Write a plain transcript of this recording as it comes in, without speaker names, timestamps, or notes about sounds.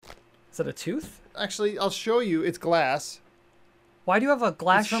Is it a tooth? Actually, I'll show you. It's glass. Why do you have a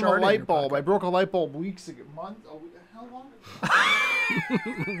glass It's from shard a in your light bulb. pocket? I broke a light bulb weeks ago. How long?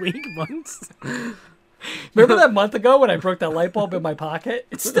 Week months. Remember that month ago when I broke that light bulb in my pocket?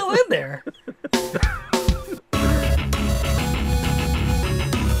 It's still in there.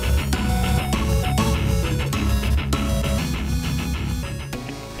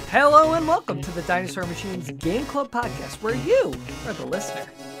 Hello and welcome to the Dinosaur Machines Game Club podcast, where you are the listener.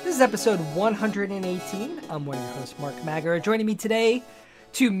 This is episode 118. I'm one of your hosts, Mark Magara. Joining me today,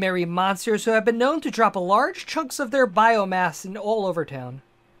 two merry monsters who have been known to drop large chunks of their biomass in all over town.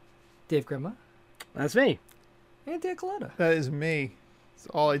 Dave Grimma That's me. and Dan Coletta. That is me. That's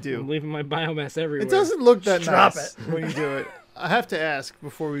all I I'm do. leaving my biomass everywhere. It doesn't look that Just drop nice when you do it. I have to ask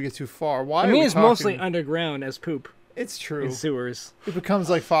before we get too far. Why? I are mean, we it's talking... mostly underground as poop It's true. in sewers. It becomes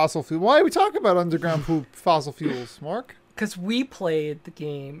like fossil fuel. Why are we talking about underground poop, fossil fuels, Mark? Because we played the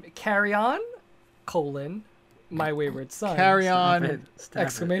game Carry On, My Wayward Son. Carry Stop on. it. Stop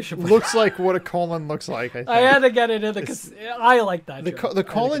Exclamation point. Looks like what a colon looks like. I think. I had to get it in because I like that joke. the I think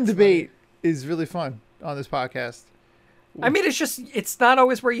colon it's debate is really fun on this podcast. funny. I mean, it's not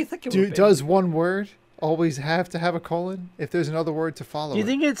always where you think it would be. Does one word always have to have a colon if there's another word to follow Do you it?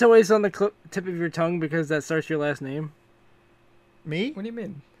 think it's always on the tip of your tongue because that starts your last name? Me? What do you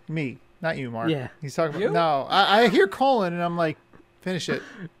mean? Me. Not you, Mark. Yeah. He's talking about... You? No. I hear colon and I'm like, finish it.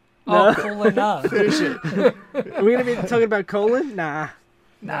 Oh, colon, nah. Finish it. Are we going to be talking about colon? Nah.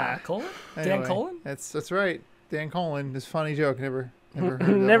 Nah, colon? Dan Anyway, Colon? That's right. Dan Colon. This funny joke. Never heard that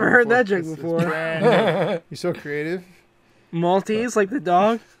Never one heard that before. joke It's before. brand new. You're so creative. Maltese, like the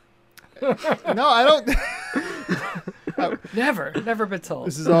dog? No, I don't... Never been told.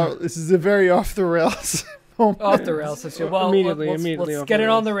 This is a very off the rails moment. Off the rails. Well, Immediately let's off get the it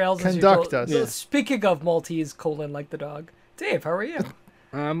on rails. the rails. as Conduct usual. us. Yeah. Speaking of Maltese, like the dog. Dave, how are you?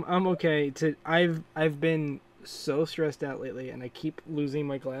 I'm okay. I've been so stressed out lately, and I keep losing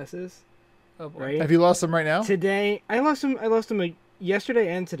my glasses. Oh, boy. Right? Have you lost them right now? Today, I lost them like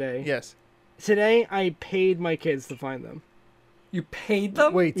yesterday and today. Yes. Today, I paid my kids to find them. You paid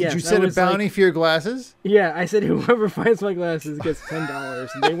them? Wait, did Yeah, you that set a was bounty for your glasses? Yeah, I said whoever finds my glasses gets $10,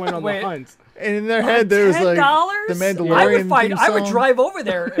 and they went on Wait. the hunt. And in their head, there was like $10? the Mandalorian I would theme drive over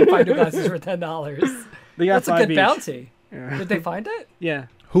there and find your glasses for $10. They got That's a 5 good each. bounty. Yeah. Did they find it? Yeah.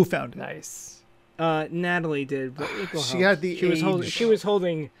 Who found it? Nice. Natalie did. But it will She help. had the She was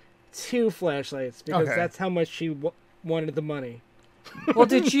holding 2 flashlights because Okay. that's how much she wanted the money. Well,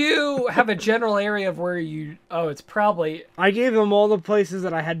 did you have a general area of where you... Oh, it's probably... I gave them all the places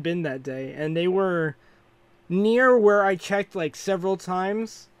that I had been that day, and they were near where I checked like several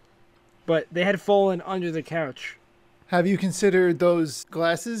times, but they had fallen under the couch. Have you considered those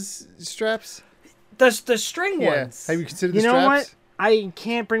glasses straps? The string Yeah. ones. Have you considered You the know straps? what? I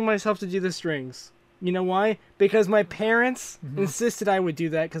can't bring myself to do the strings. You know why? Because my parents insisted I would do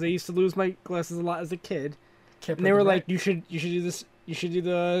that because I used to lose my glasses a lot as a kid. Can't And they were prove it, like, you should do this. You should do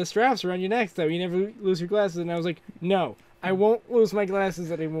the straps around your neck so you never lose your glasses. And I was like, no, I won't lose my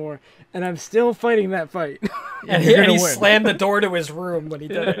glasses anymore. And I'm still fighting that fight. And You're he gonna win. slammed the door to his room when he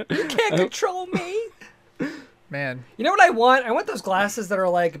did it. You can't control me. Man. You know what I want? I want those glasses that are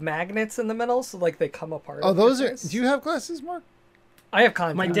like magnets in the middle, so like they come apart. Oh, on your those are... face. Do you have glasses, Mark? I have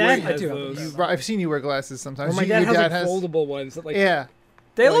contacts. My dad I has do have those. them. I've seen you wear glasses sometimes. Or my Your dad has like foldable ones that like Yeah.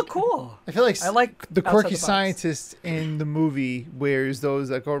 They Like- look cool. I feel like I like the outside quirky the box. scientist in the movie wears those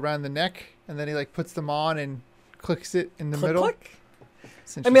that go around the neck, and then he like puts them on and clicks it in the Click, middle. click.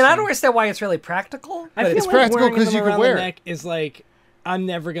 It's I mean, I interesting. don't understand why it's really practical. I But feel it's like practical wearing 'cause them you can around wear the it. neck is like I'm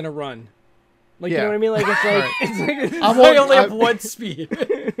never gonna run. Like Yeah. you know what I mean? Like it's like Right. it's like I I won't- only have I- one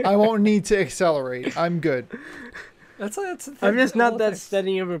speed. I won't need to accelerate. I'm good. That's the thing. I'm just All not the that things.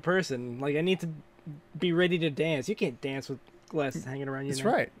 steady of a person. Like I need to be ready to dance. You can't dance with glasses hanging around your That's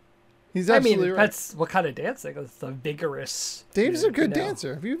neck. right. He's I absolutely mean, right. that's what kind of dancing. It's a vigorous. Dave's a good you know.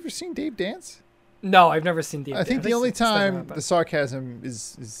 dancer. Have you ever seen Dave dance? No, I've never seen Dave. I think dance. the only It's never time happened. the sarcasm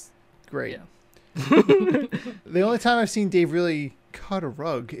is great. Yeah. The only time I've seen Dave really cut a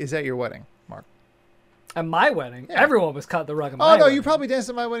rug is at your wedding, Mark. At my wedding, Yeah. everyone was cutting the rug. At Oh my no, wedding. you probably danced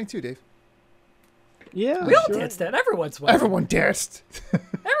at my wedding too, Dave. Yeah. We all sure. danced at everyone's wedding. Everyone danced.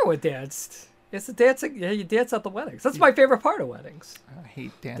 Everyone danced. It's the dancing. Yeah, you dance at the weddings. That's my favorite part of weddings. I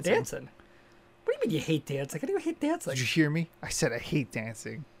hate The dancing. dancing. What do you mean you hate dancing? How do you hate dancing? Did you hear me? I said I hate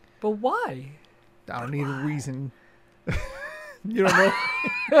dancing. But why? I don't need a reason. You don't know?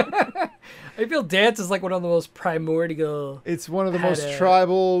 I feel dance is like one of the most primordial. It's one of the Had most a-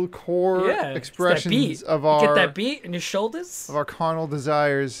 tribal core Yeah, it's that expressions beat. of You our get that beat in your shoulders. of our carnal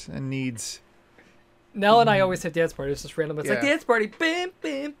desires and needs. Nell and I always have dance parties. It's just random. It's like Yeah. dance party. Bam,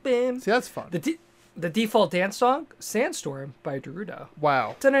 bam, bam. See, that's fun. The default dance song, Sandstorm by Gerudo.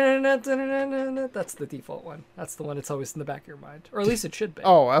 Wow. That's the default one. That's the one that's always in the back of your mind. Or at least it should be.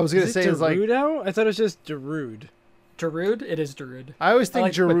 Oh, I was going to Is say it it's like... Gerudo? I thought it was just Darude. Darude? It is Darude. I always think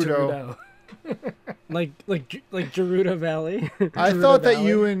like Gerudo. Like Gerudo Valley. I Gerudo thought that Valley.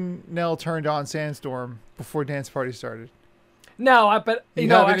 you and Nell turned on Sandstorm before Dance Party started. No, but You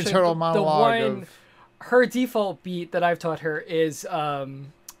know, have an actually, internal the monologue one, her default beat that I've taught her is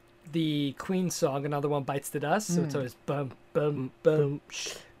the Queen song, Another One Bites the Dust. So it's always bum bum bum.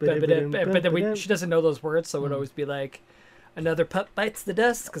 But then she doesn't know those words, so it would always be like, another pup bites the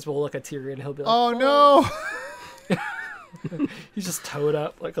dust, because we'll look at Tyrion and he'll be like, Oh, no! he's just towed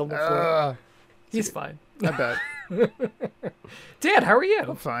up like on the floor. He's fine. I bet. Dad, how are you?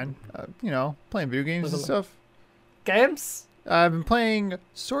 I'm fine. Playing video games and stuff. Games? I've been playing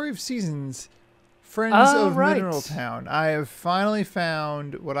Story of Seasons, Friends Oh, of right. Mineral Town. I have finally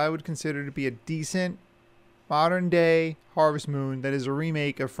found what I would consider to be a decent modern day Harvest Moon that is a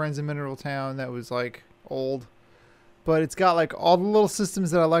remake of Friends of Mineral Town that was like old. But it's got like all the little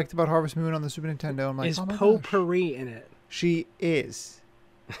systems that I liked about Harvest Moon on the Super Nintendo. I'm like, Is oh my gosh. Potpourri in it? She is.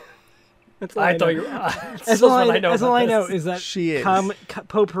 That's all I know. thought you were. That's That's all what I I know. That's all about I know this. is that She is.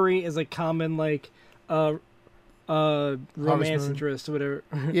 Potpourri is a common like romance Moon. interest or whatever.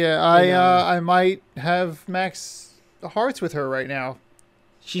 Yeah, I might have Max Hearts with her right now.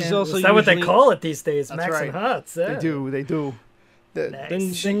 She's And also Is that what they usually- call it these days? That's Max right. and Huts. Yeah. They do.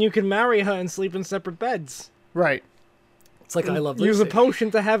 Nice. Then you can marry her and sleep in separate beds. Right. It's like I Love Use Lucy. a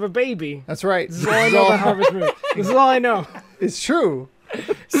potion to have a baby. That's right. This is all I know about Harvest Moon. This is all I know. It's true.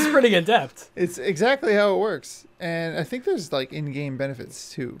 This is pretty in depth. It's exactly how it works. And I think there's like in-game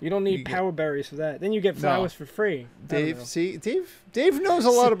benefits too. You don't need get- power berries for that. Then you get flowers for free. I don't know. Dave knows a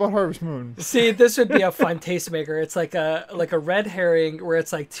lot about Harvest Moon. See, this would be a fun tastemaker. It's like a red herring where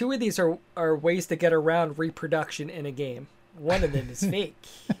it's like two of these are ways to get around reproduction in a game. One of them is fake.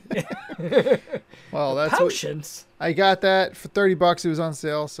 Well, that's what Potions. I got that for $30. It was on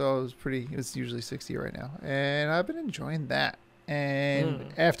sale, so it was usually 60 right now. And I've been enjoying that.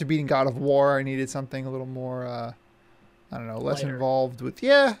 And after beating God of War, I needed something a little more I don't know, less Lighter. involved with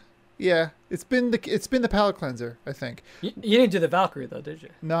Yeah. It's been the palate cleanser, I think. You didn't do the Valkyrie though, did you?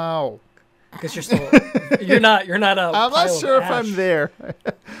 No. Because you're still you're not a I'm not pile of sure if ash. I'm there.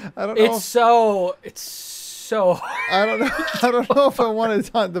 I don't know. It's so I don't know. I don't know if I want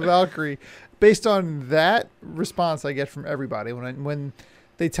to taunt the Valkyrie based on that response I get from everybody when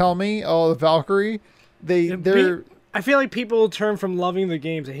they tell me, "Oh, the Valkyrie," they're I feel like people turn from loving the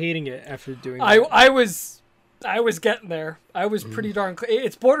game to hating it after doing that. I was getting there. I was pretty darn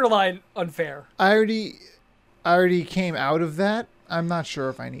it's borderline unfair. I already came out of that. I'm not sure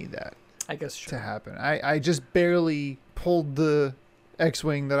if I need that I guess to true. happen. I just barely pulled the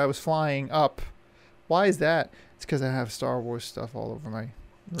X-wing that I was flying up. Why is that? It's because I have Star Wars stuff all over my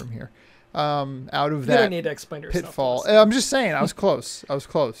room here. Out of You that don't need to explain yourself. pitfall. to us. I'm just saying, I was close. I was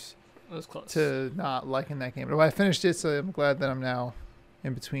close It was close. to not liking that game. But I finished it, so I'm glad that I'm now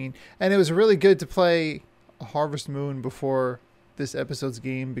in between. And it was really good to play Harvest Moon before this episode's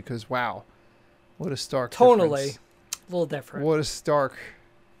game because, wow, what a stark Tonally, difference. a little different. What a stark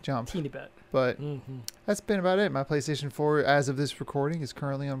jump. Teeny bit. But Mm-hmm. that's been about it. My PlayStation 4, as of this recording, is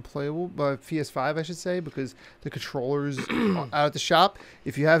currently unplayable. PS5, I should say, because the controller's out at the shop.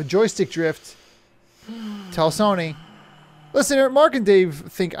 If you have joystick drift, tell Sony. Listener, Mark and Dave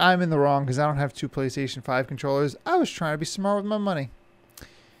think I'm in the wrong because I don't have two PlayStation 5 controllers. I was trying to be smart with my money.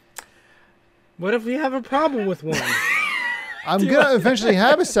 What if we have a problem with one? I'm going to eventually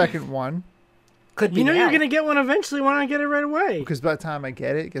have a second one Could be You know now. you're gonna get one eventually. Why not get it right away? because by the time I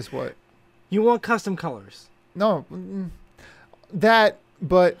get it, guess what? You want custom colors. No, but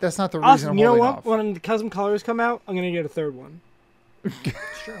that's not the reason Also, I'm you know holding what? off. When the custom colors come out, I'm gonna get a third one. It's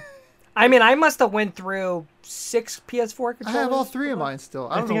true. I mean, I must have went through 6 PS4 I controllers. have all three of mine still.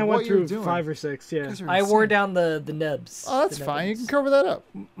 I I don't think know I what went you're through doing. 5 or 6. Yeah, You guys are I wore insane. down the nubs. Oh, that's the fine. You nubbins. can cover that up.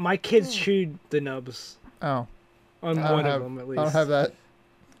 my kids chewed the nubs Oh, on I don't one have- of them at least. I don't have that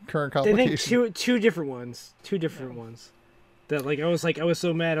current They complication. think two different ones. Two different ones. That I was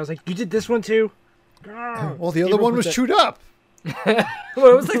so mad. I was like, you did this one too. Grr. Well, the other one was chewed up.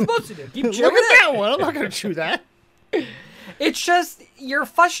 What was I supposed to do? Keep Look chewing at it? that one. I'm not going to chew that. It's just you're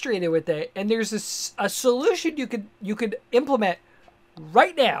frustrated with it, and there's a solution you could implement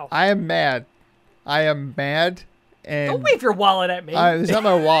right now. I am mad. And Don't wave your wallet at me. It's not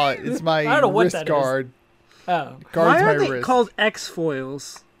my wallet. It's my I don't know what wrist that is. guard. Oh, Guards Why my are they wrist. called X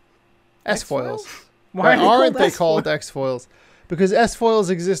foils? S foils. Why Aren't they X-foils? called X foils? Because S foils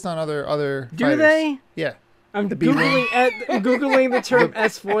exist on other. Do fighters. they? Yeah. I'm The B-wing. googling the term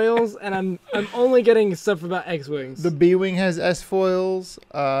S foils, and I'm only getting stuff about X-wings. The B-wing has S foils.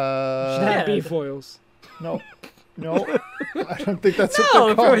 Should have Yeah. B foils. No, I don't think that's No, what they're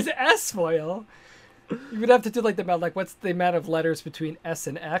if it called. was S foil, you would have to do like the amount, like what's the amount of letters between S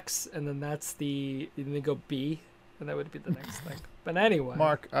and X, and then that's the, and then go B, and that would be the next thing. But anyway,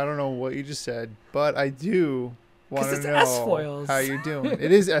 Mark, I don't know what you just said, but I do want 'Cause to it's know S-foils. how you're doing.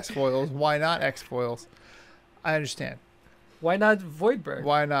 It is S foils. Why not X foils? I understand. why not Voidbird?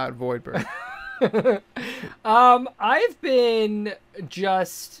 Why not Voidbird? I've been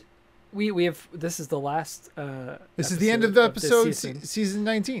just we have, this is the last This is the end of the this episode, season. season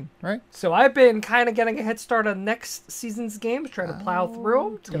 19, right? So I've been kind of getting a head start on next season's games, trying to plow through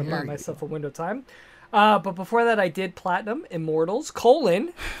 'em. Gonna there buy you myself a window time. But before that, I did Platinum Immortals: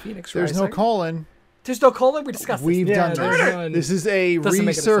 Phoenix There's Rising. no colon. There's no colon. We discussed We've this. Yeah, done there's this. none. This is a Doesn't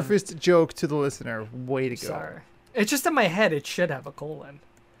make any sense. resurfaced joke to the listener. Way to go. Sorry, it's just in my head. It should have a colon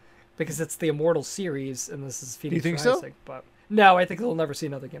because it's the Immortal series, and this is Phoenix think so? Rising. But no, I think we'll never see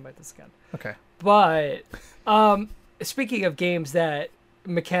another game like this again. Okay. But speaking of games that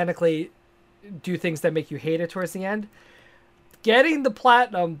mechanically do things that make you hate it towards the end, getting the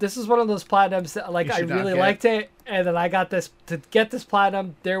platinum, this is one of those platinums that like You I should not really get. liked it, and then I got this to get this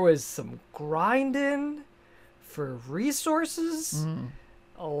platinum. There was some grinding for resources,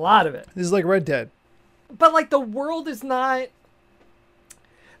 a lot of it. This is like Red Dead. But like the world is not.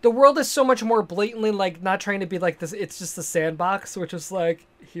 The world is so much more blatantly like not trying to be like this. It's just a sandbox, which is like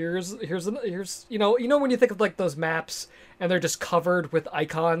here's you know when you think of like those maps and they're just covered with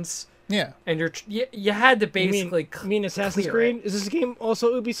icons Yeah. and you had to basically You mean Assassin's clear Creed? it. Is this game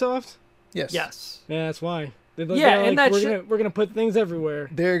also Ubisoft? Yes. Yes. Yeah, that's why. They're Yeah, like, and that we're gonna put things everywhere.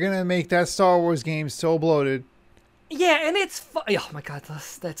 They're gonna make that Star Wars game so bloated. Yeah, and it's oh my god,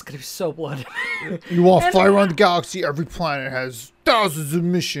 that's gonna be so bloody. You want to And- fly around the galaxy? Every planet has thousands of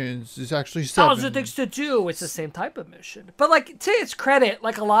missions. It's actually 7. Thousands of things to do. It's the same type of mission. But like to its credit,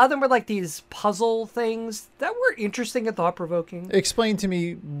 like a lot of them were like these puzzle things that were interesting and thought provoking. Explain to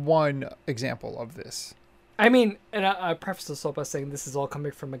me one example of this. I mean, and I preface this all by saying this is all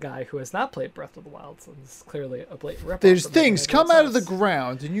coming from a guy who has not played Breath of the Wild, so this is clearly a blatant rip. There's things come out of the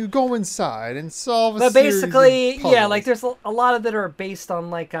ground, and you go inside and solve a But series of basically, yeah, puzzles. like there's a lot of that are based on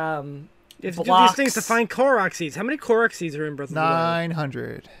like You have to do these blocks. things to find Korok seeds. How many Korok seeds are in Breath of the Wild?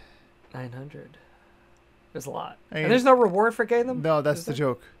 900. 900. There's a lot, And- and there's no reward for getting them. No, that's Is the there?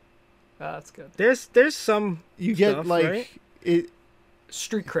 joke. Oh, that's good. There's some You get stuff, like right? it.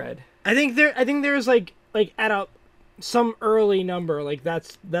 Street cred. I think there's like at a some early number, like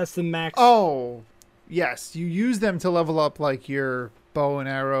that's the max. Oh, yes. You use them to level up like your bow and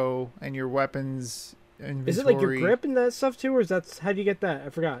arrow and your weapons inventory. Is it like your grip and that stuff too, or is that how do you get that? I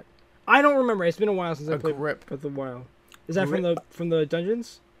forgot. I don't remember. It's been a while since I A played grip. Breath of the Wild. Is that Grip. from the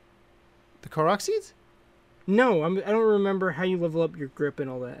dungeons? The Korok seeds? No, I don't remember how you level up your grip and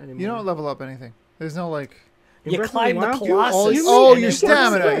all that anymore. You don't level up anything. There's no like. In You Breath of the climb the Wild? Colossus. Oh, You oh, mean- your and it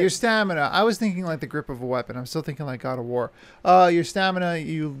stamina. works. Your stamina. I was thinking like the grip of a weapon. I'm still thinking like God of War. Your stamina.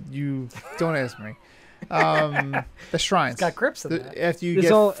 You don't ask me. The shrines. It's got grips in that. After you It's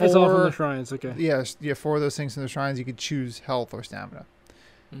get all four, it's all from the shrines. Okay. yes, yeah, 4 of those things in the shrines, you could choose health or stamina.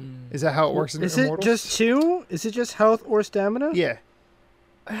 Is that how it works in Is it Immortals? just two? Is it just health or stamina? Yeah.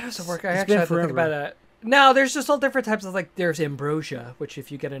 How does it work? I It's actually been have to think forever. about it. No, there's just all different types of like. There's ambrosia, which if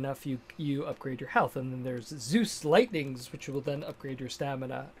you get enough, you upgrade your health, and then there's Zeus lightnings, which will then upgrade your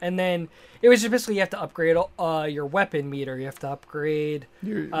stamina. And then it was just basically you have to upgrade your weapon meter. You have to upgrade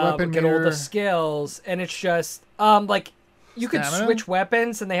Your weapon get all meter. the skills, and it's just like you could Stamina? switch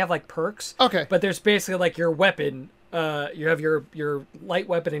weapons, and they have like perks. Okay. But there's basically like your weapon. You have your light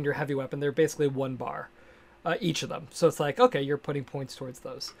weapon and your heavy weapon. They're basically 1 bar, each of them. So it's like okay, you're putting points towards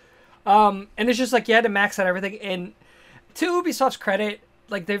those. And it's just like you had to max out everything. And to Ubisoft's credit,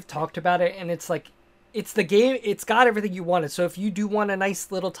 like they've talked about it, and it's like it's the game. It's got everything you wanted. So if you do want a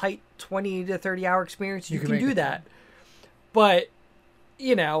nice little tight 20 to 30 hour experience, you can can make do it. that. But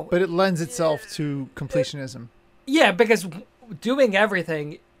you know, But it lends itself to completionism. yeah, because doing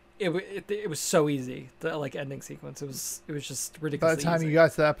everything, it was so easy. The like ending sequence, it was just By ridiculous. the time you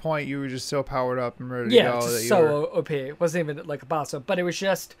got to that point, you were just so powered up and ready to yeah, go that just you so were. OP. It wasn't even like a boss up, but it was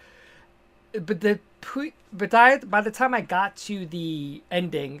just. But by the time I got to the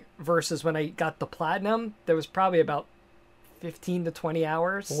ending versus when I got the platinum, there was probably about 15 to 20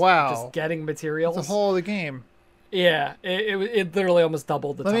 hours. Wow. Just getting materials. It's a whole other game. Yeah, it literally almost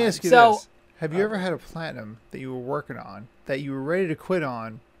doubled the Let time. me ask you so, this: have you ever had a platinum that you were working on that you were ready to quit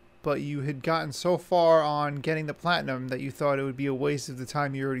on, but you had gotten so far on getting the platinum that you thought it would be a waste of the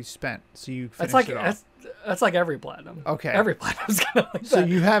time you already spent. So you finished it off. That's like every platinum. Okay. Every platinum's kind of like So that.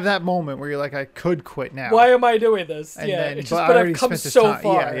 you have that moment where you're like, I could quit now. Why am I doing this? And yeah, then, it's but just I but already I've come spent the so time.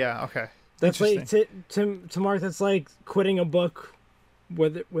 far. Yeah, okay. That's like Interesting. to Mark. That's like quitting a book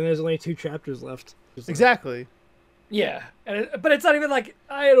when there's only 2 chapters left. Just like, Exactly. Yeah, but it's not even like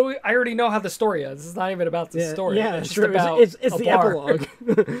I already know how the story is. It's not even about the story. Yeah, it's just true. about It's a the bar. epilogue.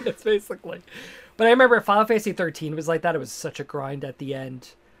 It's basically. But I remember Final Fantasy 13 was like that. It was such a grind at the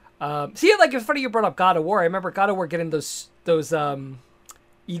end. See, like it's funny you brought up God of War. I remember God of War getting those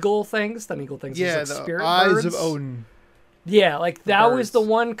eagle things. Not eagle things. Yeah, those, like, the spirit Eyes birds. of Odin. Yeah, like that was birds. the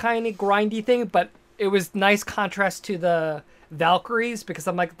one kind of grindy thing, but it was nice contrast to the Valkyries because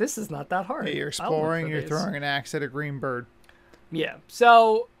I'm like, this is not that hard. Hey, you're I'll look exploring, for you're these. throwing an axe at a green bird. Yeah,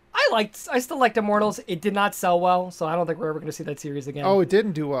 so I still liked Immortals. It did not sell well, so I don't think we're ever going to see that series again. Oh, it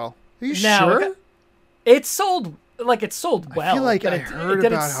didn't do well. Are you No, sure? it sold well. I feel like but I it heard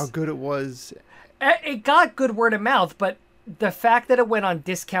didn't about how good it was. It got good word of mouth, but the fact that it went on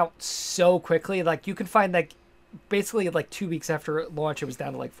discount so quickly, like you can find that basically like 2 weeks after launch, it was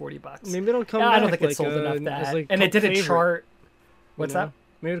down to like $40. Maybe it'll come Yeah, back. I don't think like it sold enough as, that, like, and it cult didn't favorite, chart. you What's know? that?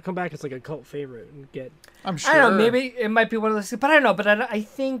 Maybe it'll come back as like a cult favorite and get. I'm sure. I don't know. Maybe it might be one of those, but I don't know. But I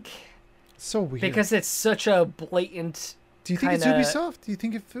think It's so weird. because it's such a blatant. Do you think kinda- it's Ubisoft? Do you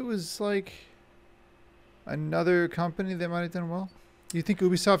think if it was like another company that might have done well? Do you think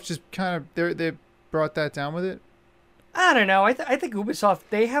Ubisoft just kind of they brought that down with it? I don't know. I think Ubisoft,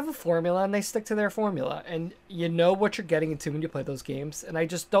 they have a formula and they stick to their formula, and you know what you're getting into when you play those games. And I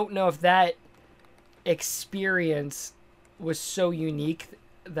just don't know if that experience was so unique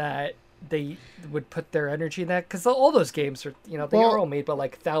that they would put their energy in that, because all those games are, they Well, are all made by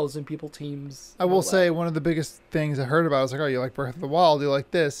like 1,000 people teams. I and will all that. say one of the biggest things I heard about was like, oh, you like Breath of the Wild, you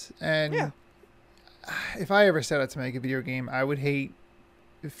like this, and Yeah. if I ever set out to make a video game, I would hate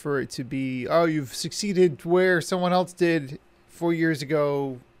for it to be, oh, you've succeeded where someone else did 4 years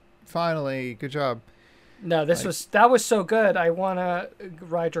ago. Finally, good job. No, that was so good. I want to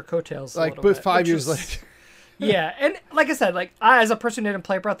ride your coattails. Like, a little but bit, 5 which years was- later. Yeah, and like I said, like as a person who didn't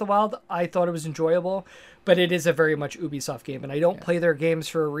play Breath of the Wild, I thought it was enjoyable, but it is a very much Ubisoft game, and I don't play their games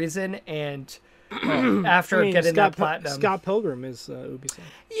for a reason. And after getting that platinum, Scott Pilgrim is Ubisoft.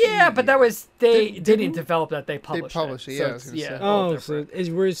 yeah, but that was they Didn't- didn't develop that; they published published it, yeah, I was it's- gonna say. all Oh, so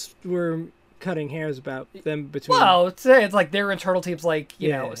different. we're cutting hairs about them between. Well, it's like their internal teams, like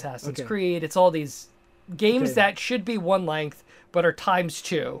Yeah, Assassin's okay. Creed. It's all these games Okay. that should be one length but are times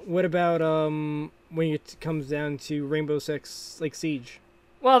 2. What about when it comes down to Rainbow Six like Siege?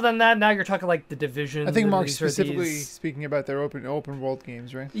 Well, then now you're talking like the Division. I think and Mark's these are specifically these- speaking about their open world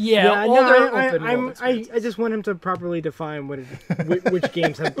games, right? Yeah, all no, their I, open world I experiences. just want him to properly define which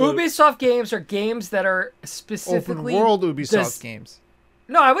games have bloat. Ubisoft games are games that are Open specifically world Ubisoft des- games.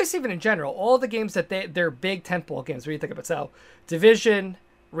 No, I was even in general. All the games that they're big tentpole games. What do you think about so? Division,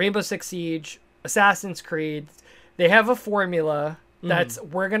 Rainbow Six Siege, Assassin's Creed. They have a formula that's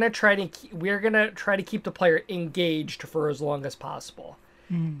we're gonna try to keep the player engaged for as long as possible,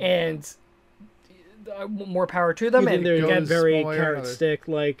 and more power to them. Either And they goes get very one way or carrot another. stick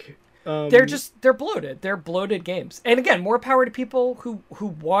like. they're bloated. They're bloated games. And again, more power to people who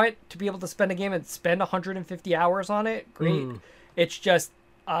want to be able to spend a game and spend 150 hours on it. Great. It's just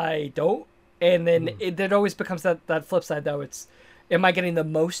I don't. And then it always becomes that flip side though. It's, am I getting the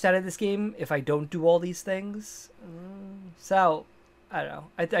most out of this game if I don't do all these things? So I don't know.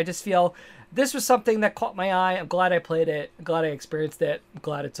 I just feel this was something that caught my eye. I'm glad I played it. I'm glad I experienced it. I'm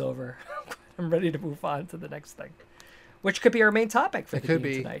glad it's over. I'm ready to move on to the next thing, which could be our main topic for It the could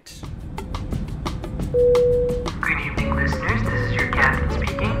game be. tonight. Good evening, listeners. This is your captain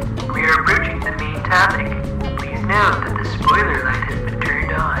speaking. We are approaching the main topic. Please note that the spoiler light has been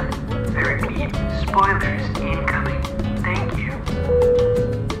turned on. I repeat, spoilers incoming. Thank you.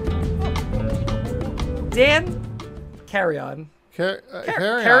 Dan, carry on. Carry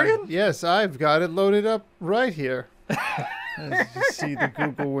Carrion? on. Yes, I've got it loaded up right here. As you see the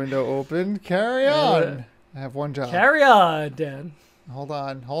Google window open. Carry on. I have one job. Carry on, Dan. Hold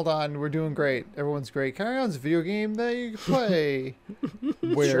on. We're doing great. Everyone's great. Carry On's a video game that you can play.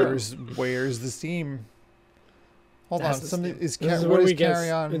 Where's the Steam? Hold That's on. the Something Steam. is This is what where is we get.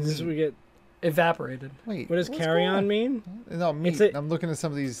 Carry On? This is where we get. Evaporated. Wait. What does what's carry going on mean? No, meat. It's a- I'm looking at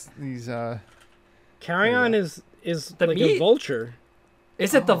some of these. Carry There you on go. is The like meat? a vulture.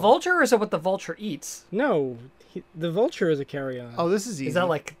 Is it the vulture or is it what the vulture eats? No, the vulture is a carry on. Oh, this is easy. Is that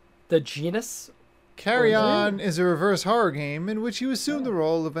like the genus? Carry On is a reverse horror game in which you assume the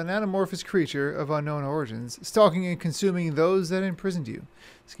role of an anamorphous creature of unknown origins, stalking and consuming those that imprisoned you.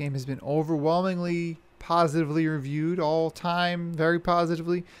 This game has been overwhelmingly positively reviewed all time, very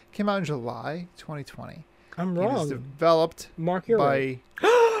positively. Came out in July 2020. I'm It is wrong. developed Mark, you're by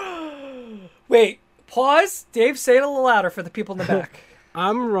right. Wait, pause. Dave, say it a little louder for the people in the back.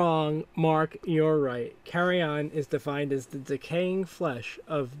 I'm wrong. Mark, you're right. Carry On is defined as the decaying flesh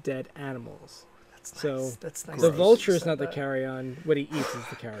of dead animals. That's So, nice. That's nice. The that you vulture is said not the that. carry on. What he eats is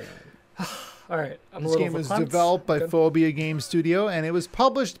the carry on. All right. I'm a This little game was verklempt. developed by Good. Phobia Game Studio, and it was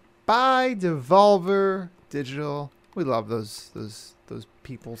published by Devolver Digital. We love those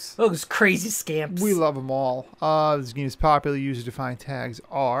peoples. Those crazy scamps. We love them all. This game's popular user-defined tags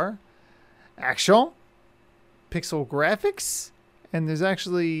are action, pixel graphics, and there's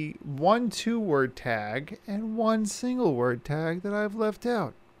actually one 2-word tag and one single-word tag that I've left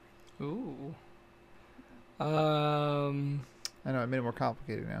out. Ooh. I know I made it more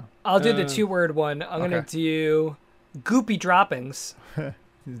complicated now. I'll do the 2-word one. I'm gonna okay. do goopy droppings.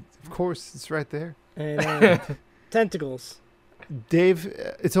 Of course, it's right there. And tentacles. Dave,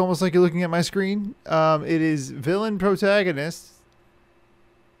 it's almost like you're looking at my screen. It is villain protagonist,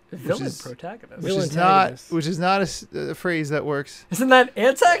 Villain is- protagonist. which Villain is not antagonist. a phrase that works. Isn't that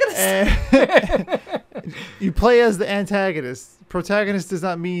antagonist? And you play as the antagonist. Protagonist does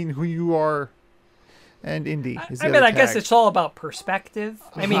not mean who you are. And Indy is the I mean, other I guess tag. it's all about perspective.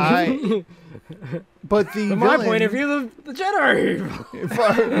 I mean, But the From my villain, point of view, the Jedi are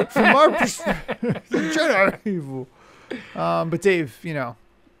evil. from our perspective, the Jedi are evil. But Dave, you know,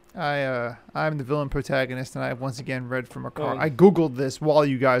 I'm the villain protagonist, and I once again read from a car. Oh. I googled this while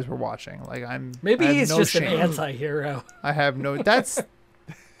you guys were watching. Like maybe I have he's no just shame. an anti-hero. I have no. That's.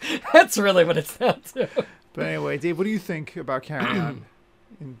 That's really what it's down to. But anyway, Dave, what do you think about Carry On?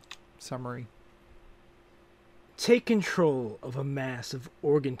 In summary, Take control of a mass of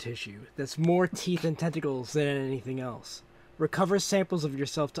organ tissue that's more teeth and tentacles than anything else. Recover samples of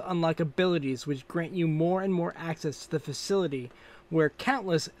yourself to unlock abilities which grant you more and more access to the facility where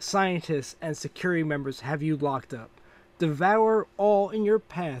countless scientists and security members have you locked up. Devour all in your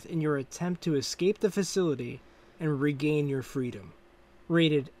path in your attempt to escape the facility and regain your freedom.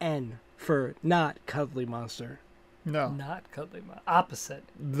 Rated N for not cuddly monster. no. Not cuddly monster. Opposite.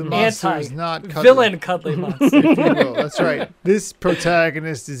 The monster Anti. is not cuddly. Villain cuddly monster. If you will. That's right. This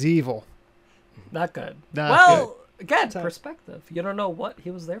protagonist is evil. Not good. Not Well, again, perspective. You don't know what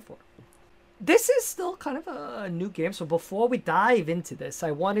he was there for. This is still kind of a new game, so before we dive into this, I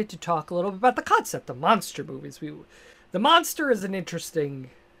wanted to talk a little bit about the concept of monster movies. The monster is an interesting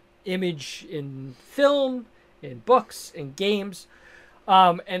image in film, in books, in games.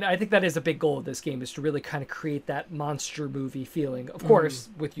 And I think that is a big goal of this game, is to really kind of create that monster movie feeling, of course,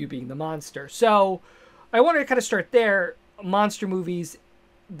 with you being the monster. So I wanted to kind of start there. Monster movies,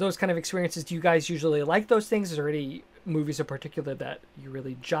 those kind of experiences, do you guys usually like those things? Is there any movies in particular that you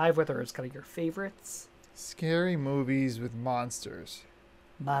really jive with, or is kind of your favorites? Scary movies with monsters.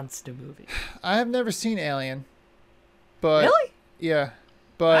 Monster movie. I have never seen Alien, but Really? yeah,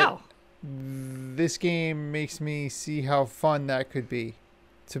 but Wow. this game makes me see how fun that could be,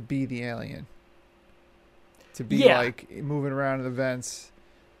 to be the alien, to be Yeah. like moving around in the vents,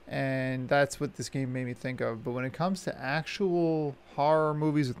 and that's what this game made me think of. But when it comes to actual horror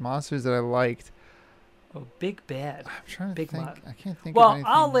movies with monsters that I liked, Oh, Big Bad. I'm trying to Big think. mon- I can't think. of Well, anything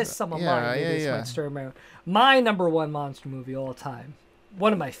I'll list some of yeah, mine. Maybe this yeah. might stir my. My number one monster movie all time.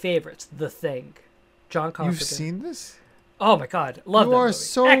 One of my favorites, The Thing. John Carpenter. You've seen this? Oh my God, love You that are movie.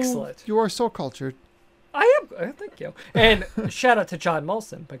 so Excellent. You are so cultured. I am. Thank you. And shout out to John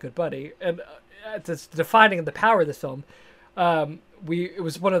Molson, my good buddy, and defining the power of this film. It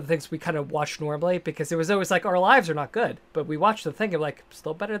was one of the things we kind of watched normally, because it was always like our lives are not good, but we watched The Thing and like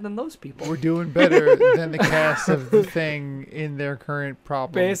still better than those people. We're doing better than the cast of The Thing in their current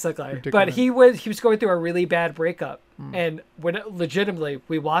problem. Basically, but predicament. he was going through a really bad breakup, and when legitimately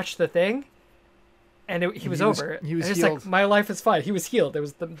we watched The Thing, and he was over. He was and it's healed. like my life is fine. He was healed. It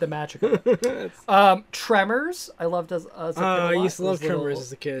was the magic of it. Tremors. I loved as a kid. a I lot. used to It love was a little Tremors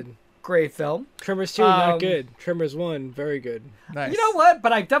as a kid. Great film. Tremors 2, not Um, good. Tremors 1, very good. Nice. You know what?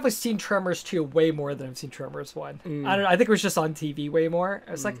 But I've definitely seen Tremors 2 way more than I've seen Tremors 1. I don't know. I think it was just on TV way more.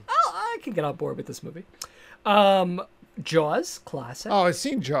 I was like, oh, I can get on board with this movie. Jaws, classic. Oh, I've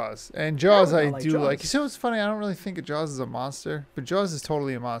seen Jaws, and Jaws I I like do Jaws. like. So it's funny. I don't really think of Jaws as a monster, but Jaws is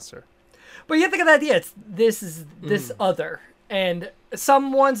totally a monster. But you think of the idea. It's this other. And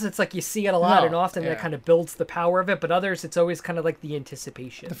some ones, it's like you see it a lot No, and often, yeah. that kind of builds the power of it. But others, it's always kind of like the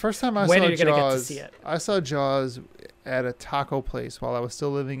anticipation. The first time I When saw are you gonna get to Jaws, see it? I saw Jaws at a taco place while I was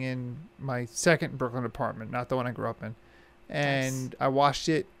still living in my second Brooklyn apartment, not the one I grew up in. And I watched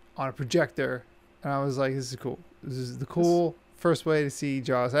it on a projector, and I was like, this is cool. This is the cool first way to see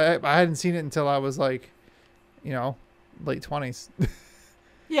Jaws. I hadn't seen it until I was like, late 20s.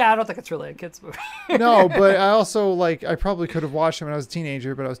 Yeah, I don't think it's really a kid's movie. No, but I also, I probably could have watched it when I was a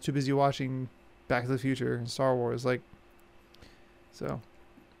teenager, but I was too busy watching Back to the Future and Star Wars. So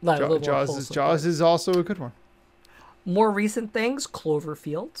Like, a little more Jaws is also a good one. More recent things,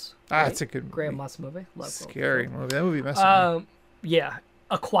 Cloverfield. That's a good movie. Graham Moss movie. Love Scary Cloverfield. movie. That movie messed with me. Yeah.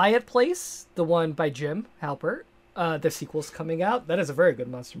 A Quiet Place, the one by Jim Halpert. The sequel's coming out. That is a very good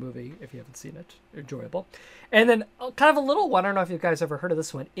monster movie if you haven't seen it. Enjoyable. And then kind of a little one. I don't know if you guys ever heard of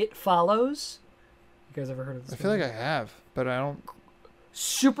this one. It Follows. You guys ever heard of this I feel one? like I have, but I don't.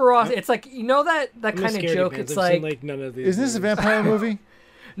 Super awesome. It's like, that I'm a kind of scaredy joke. pants. It's I've seen, like none of these. Isn't this a movies. vampire movie?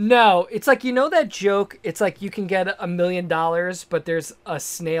 no, it's like that joke. It's like you can get $1 million, but there's a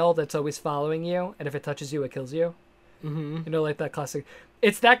snail that's always following you, and if it touches you, it kills you. Mm-hmm. Like that classic.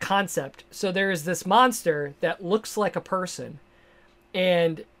 It's that concept. So there is this monster that looks like a person,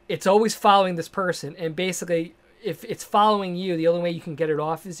 and it's always following this person. And basically, if it's following you, the only way you can get it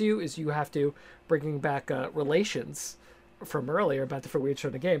off is you have to bringing back relations from earlier about different weird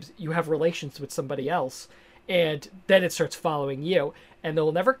sort of games. You have relations with somebody else, and then it starts following you, and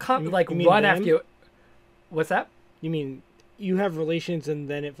they'll never come You mean run them? after you. What's that? You mean you have relations and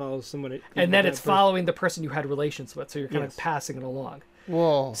then it follows someone? And then it's following the person you had relations with, so you're kind Yes. of passing it along.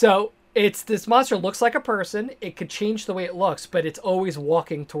 Whoa. So it's this monster looks like a person. It could change the way it looks, but it's always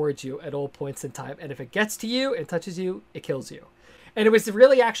walking towards you at all points in time. And if it gets to you and touches you, it kills you. And it was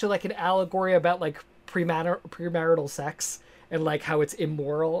really actually like an allegory about like premarital sex and like how it's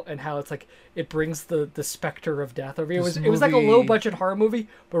immoral and how it's like it brings the specter of death over you. This It was like a low movie- budget horror movie,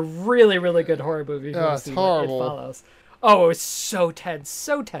 but really really good horror movie. if you Oh, wanna it's see what horrible. It follows. Oh, it was so tense,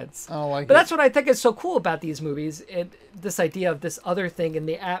 so tense. I don't like But it. that's what I think is so cool about these movies, and this idea of this other thing and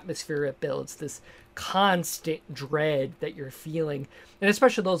the atmosphere it builds, this constant dread that you're feeling, and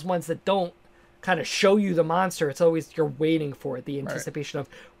especially those ones that don't kind of show you the monster. It's always you're waiting for it, the anticipation of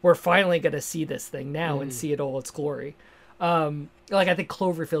we're finally going to see this thing now and see it all its glory. Like I think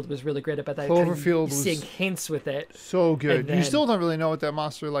Cloverfield was really great about that. kind of Cloverfield was seeing hints with it. So good. And You then- still don't really know what that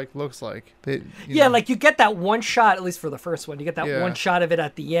monster looks like. Yeah, like you get that one shot, at least for the first one. You get that Yeah. one shot of it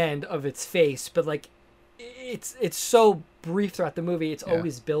at the end of its face, but like it's so brief throughout the movie. It's Yeah.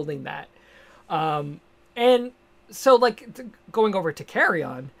 always building that. And so like going over to Carry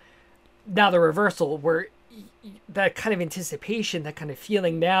On, now the reversal where that kind of anticipation, that kind of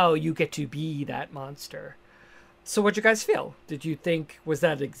feeling, now you get to be that monster. So what'd you guys feel? Did you think, was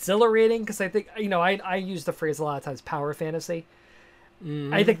that exhilarating? Because I think, I use the phrase a lot of times, power fantasy.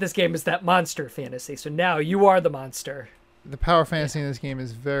 I think this game is that monster fantasy. So now you are the monster. the power fantasy in this game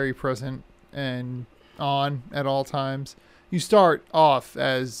is very present and on at all times. You start off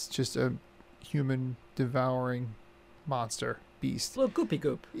as just a human devouring monster beast. Little goopy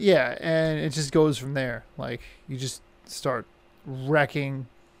goop. Yeah, and it just goes from there. Like you just start wrecking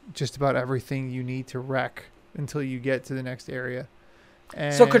just about everything you need to wreck until you get to the next area.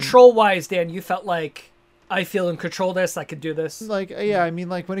 And So control wise, Dan, you felt like I feel in control of this. I could do this. yeah, I mean,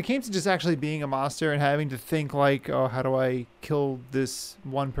 like when it came to just actually being a monster and having to think like, oh, how do I kill this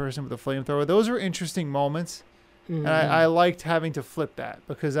one person with a flamethrower? Those were interesting moments. And I liked having to flip that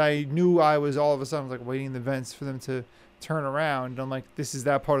because I knew I was all of a sudden like waiting in the vents for them to turn around. And I'm like, this is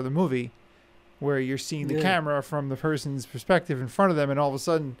that part of the movie where you're seeing the Yeah. camera from the person's perspective in front of them, and all of a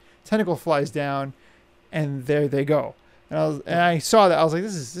sudden tentacle flies down, and there they go. And I saw that, I was like,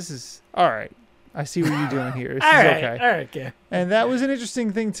 this is all right. I see what you're doing here. This all is right, okay. all right, yeah. And that was an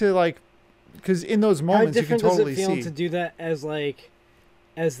interesting thing to like, because in those How moments you can different totally does it feel see. to do that as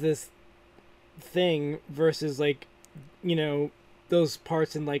this thing versus those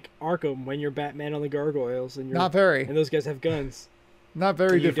parts in like Arkham when you're Batman on the gargoyles and Not very, and those guys have guns. not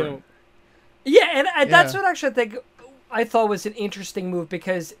very and you different. don't. Yeah, and that's Yeah. what actually I thought was an interesting move,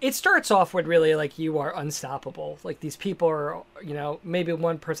 because it starts off with really like you are unstoppable. Like these people are, maybe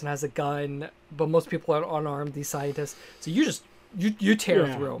one person has a gun, but most people are unarmed, these scientists. So you tear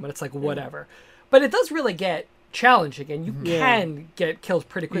Yeah. through them, and it's like whatever. But it does really get challenging, and you can get killed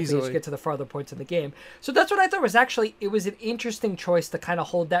pretty quickly as Easily. you get to the farther points in the game. So that's what I thought was actually, it was an interesting choice to kind of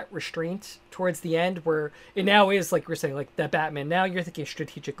hold that restraint towards the end, where it now is like we're saying, like that Batman. Now you're thinking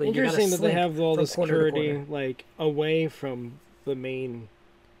strategically. You gotta Interesting that they slink have all from the corner to security corner. like away from the main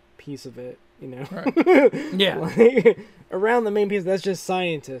piece of it. You know, Yeah. Like, around the main piece, that's just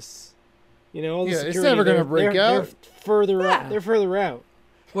scientists. You know, all the Yeah, it's security, never gonna they're- break they're out. further Yeah. out. They're further out.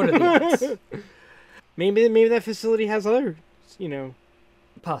 What are the odds? Maybe that facility has other, you know.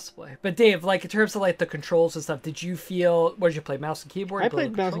 Possibly. But Dave, like in terms of like the controls and stuff, did you feel? What did you play? Mouse and keyboard? I You played played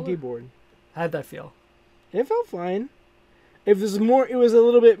with mouse and controller? keyboard. How'd that feel? It felt fine. It was a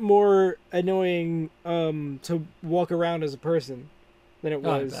little bit more annoying to walk around as a person than it Oh,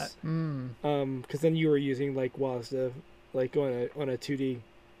 I was. bet. Because then you were using like WAS to like go on a 2D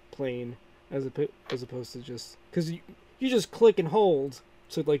plane as opposed to just because you just click and hold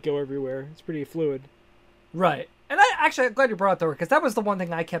to like go everywhere. It's pretty fluid. Right. And I'm glad you brought up the word, because that was the one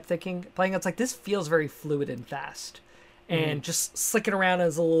thing I kept thinking playing. It's like, this feels very fluid and fast. And just slicking around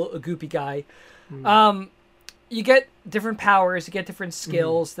as a goopy guy. You get different powers, you get different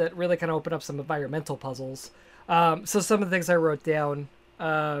skills that really kind of open up some environmental puzzles. So some of the things I wrote down,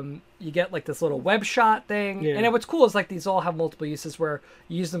 you get like this little web shot thing. Yeah. And what's cool is like these all have multiple uses where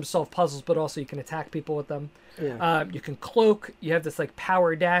you use them to solve puzzles, but also you can attack people with them. Yeah. You can cloak. You have this like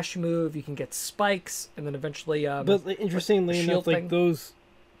power dash move. You can get spikes, and then eventually. But like, interestingly shield enough, like thing. those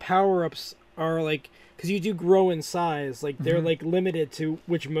power ups are like because you do grow in size. Like they're like limited to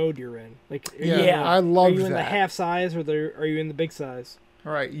which mode you're in. Like Yeah. I are love you in the that. half size or are you in the big size?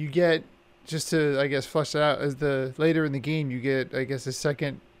 All right, you get, just to I guess flesh it out, as the later in the game you get, I guess, a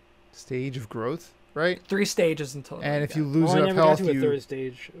second stage of growth, right? 3 stages in total. And if you yeah. lose I enough never health, got to a you third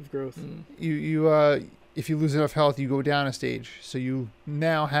stage of growth. if you lose enough health, you go down a stage. So you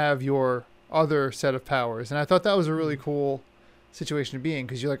now have your other set of powers. And I thought that was a really cool situation to be in,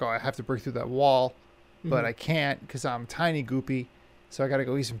 because you're like, oh, I have to break through that wall, but I can't because I'm tiny goopy. So I got to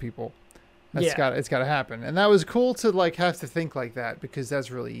go eat some people. It's got to happen. And that was cool to like have to think like that, because that's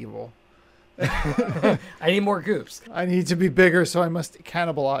really evil. I need more goops. I need to be bigger, so I must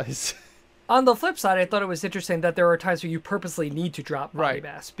cannibalize. On the flip side, I thought it was interesting that there are times where you purposely need to drop body Right.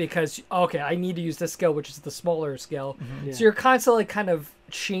 mass because, okay, I need to use this skill, which is the smaller skill. Yeah. So you're constantly kind of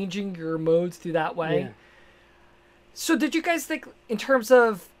changing your modes through that way. Yeah. So did you guys think, in terms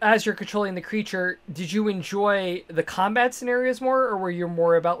of as you're controlling the creature, did you enjoy the combat scenarios more, or were you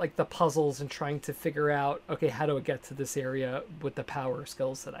more about like the puzzles and trying to figure out, okay, how do I get to this area with the power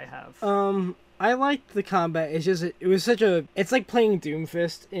skills that I have? I liked the combat. It's just it was such a. It's like playing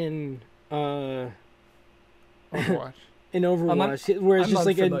Doomfist in Overwatch. Overwatch, where it's I'm just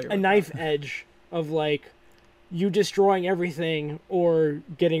like unfamiliar a with knife edge of like you destroying everything or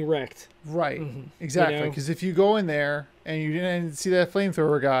getting wrecked. Right. Exactly. You know? Because if you go in there and you didn't see that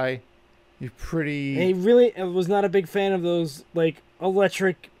flamethrower guy, you're pretty. I was not a big fan of those like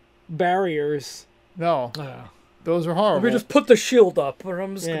electric barriers. No, those were horrible. Let me just put the shield up, or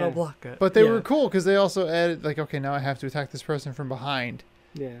I'm just Yeah. gonna block it. But they Yeah. were cool because they also added, like, okay, now I have to attack this person from behind.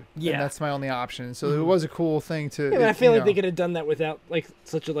 Yeah. Yeah. And that's my only option. So it was a cool thing to. Yeah, but I feel like they could have done that without like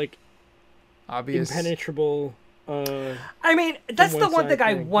such a like obvious. impenetrable. I mean, that's the one one side thing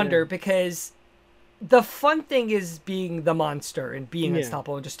I thing, wonder, yeah. because the fun thing is being the monster and being Yeah.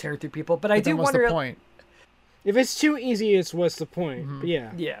 unstoppable and just tearing through people. But I But do then what's wonder. the point? If it's too easy, it's what's the point? But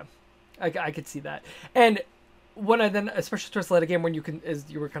yeah. Yeah, I could see that. And when I then, especially towards the later game, when you can, as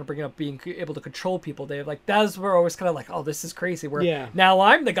you were kind of bringing up being able to control people, Dave, like that's where I was kind of like, oh, this is crazy. Where Yeah. now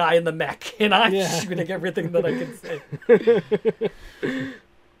I'm the guy in the mech and I'm Yeah. shooting everything that I can see.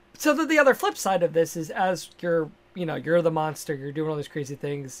 So the other flip side of this is, as you're the monster, you're doing all these crazy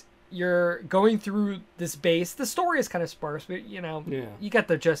things. You're going through this base. The story is kind of sparse, but Yeah. you got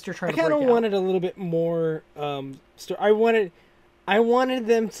the gist. You're trying I to kind break of out. wanted a little bit more. I wanted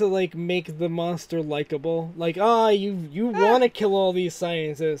them to like make the monster likable. Like, you want to kill all these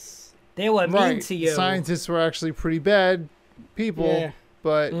scientists. They were mean Right. to you. Scientists were actually pretty bad people, Yeah.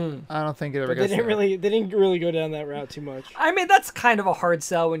 but I don't think it ever But gets there. they didn't really go down that route too much. I mean, that's kind of a hard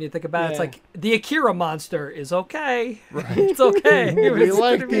sell when you think about it. It's Yeah. like the Akira monster is okay. Right. It's okay. We It's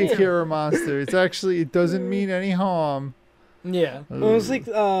like gonna the be- Akira monster. It doesn't mean any harm. Yeah. Well, it was like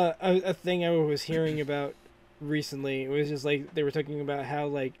a thing I was hearing about recently. It was just like they were talking about how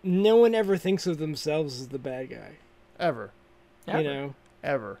like no one ever thinks of themselves as the bad guy. Ever. Ever. You know,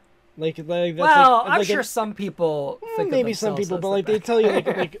 Ever. like that's Well, like, I'm like sure a- some people think of maybe some themselves people, as but the like they bad tell you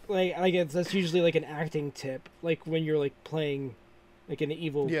guy. like I guess that's usually like an acting tip. Like when you're like playing like an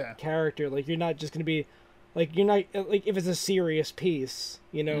evil Yeah. character, like you're not just gonna be like you're not like if it's a serious piece,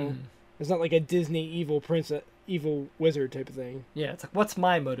 you know, it's not like a Disney evil princess, evil wizard type of thing. Yeah, it's like, what's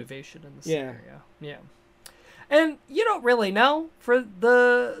my motivation in this Yeah. scenario? Yeah. And you don't really know for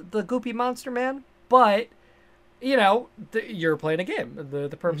the goopy monster man, but you're playing a game. The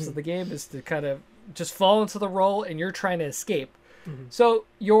purpose of the game is to kind of just fall into the role, and you're trying to escape. So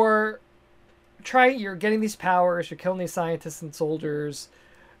you're getting these powers, you're killing these scientists and soldiers,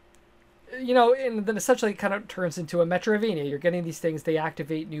 you know, and then essentially it kind of turns into a Metroidvania. You're getting these things, they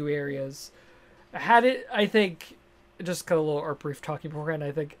activate new areas. I think, just kind of a little or brief talking beforehand,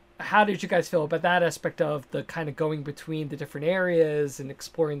 I think, how did you guys feel about that aspect of the kind of going between the different areas and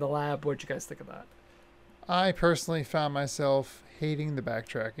exploring the lab? What did you guys think of that? I personally found myself hating the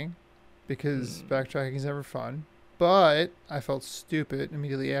backtracking because backtracking is never fun. But I felt stupid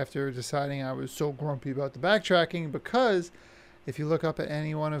immediately after deciding I was so grumpy about the backtracking, because if you look up at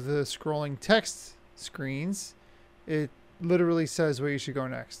any one of the scrolling text screens, it literally says where you should go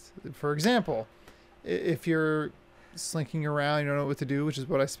next. For example, if you're slinking around, you don't know what to do, which is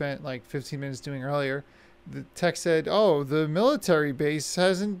what I spent like 15 minutes doing earlier, the text said, oh, the military base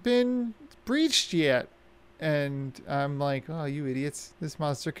hasn't been breached yet. And I'm like, oh, you idiots. This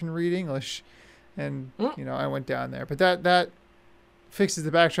monster can read English. And, you know, I went down there. But that fixes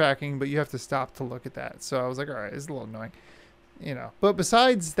the backtracking, but you have to stop to look at that. So I was like, all right, it's a little annoying. You know. But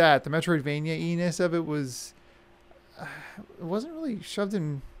besides that, the Metroidvania-iness of it was... it wasn't really shoved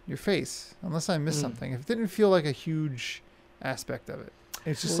in your face, unless I missed something. It didn't feel like a huge aspect of it.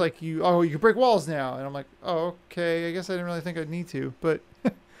 It's just like, you can break walls now. And I'm like, oh, okay, I guess I didn't really think I'd need to. But...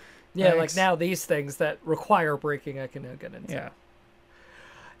 yeah, thanks. like now these things that require breaking I can now get into. Yeah.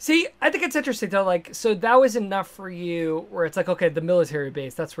 See, I think it's interesting though, like, so that was enough for you where it's like, okay, the military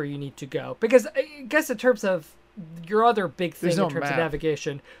base, that's where you need to go. Because I guess in terms of your other big thing There's no in terms map. of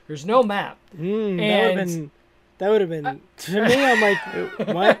navigation, there's no map. That would have been to me. I'm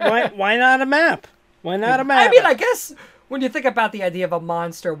like, why not a map? Why not a map? I mean, I guess when you think about the idea of a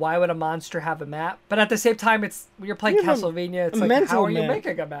monster, why would a monster have a map? But at the same time, it's when you're playing You have Castlevania, it's a like, mental how are you map.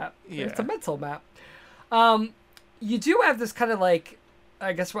 making a map? Yeah. It's a mental map. You do have this kind of like,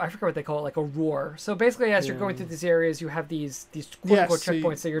 I guess I forget what they call it, like a roar. So basically, as you're going through these areas, you have these quote-unquote so you-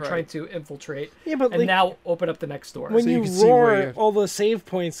 checkpoints that you're right. trying to infiltrate, Yeah, but and like, now open up the next door. when So you you can see where roar, you- all the save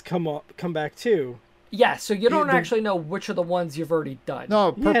points come back too. Yeah, so you don't the- actually know which are the ones you've already done.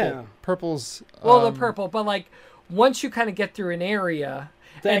 No, purple. Yeah. Purple's... Well, the purple, but like once you kind of get through an area,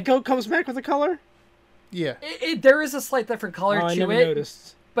 The echo comes back with a color. Yeah. there is a slight different color Oh, I to never it.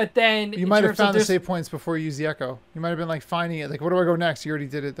 noticed. But then You in might have terms of found the there's- save points before you use the echo. You might have been like finding it. Like, where do I go next? You already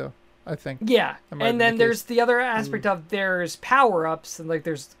did it though, I think. Yeah, That might have and been then the there's case. the other aspect of there's power-ups and like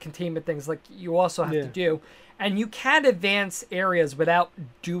there's containment things like you also have to Yeah. do. And you can advance areas without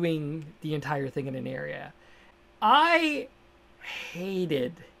doing the entire thing in an area. I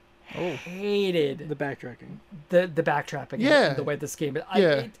hated The backtracking. the backtrapping Yeah. and the way this game is.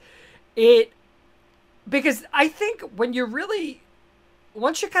 Yeah. It because I think when you really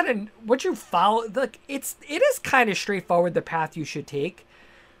once you follow, like it is kind of straightforward the path you should take,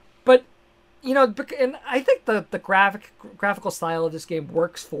 but you know, and I think the graphical style of this game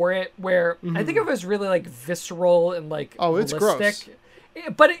works for it. Where I think it was really like visceral and like Oh, it's realistic.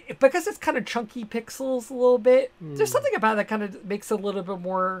 But because it's kind of chunky pixels a little bit, there's something about that kind of makes it a little bit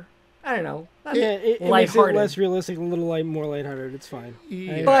more. I don't know. not Yeah, it makes it lighthearted. less realistic, a little more lighthearted. It's fine.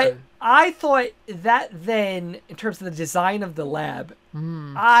 Yeah. But I thought that then, in terms of the design of the lab,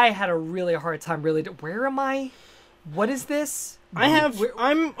 I had a really hard time where am I? What is this?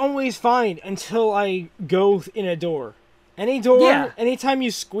 I'm always fine until I go in a door. Any door, Yeah. anytime you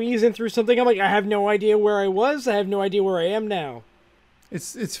squeeze in through something, I'm like, I have no idea where I was. I have no idea where I am now.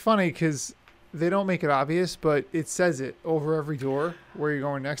 It's funny because they don't make it obvious, but it says it over every door where you're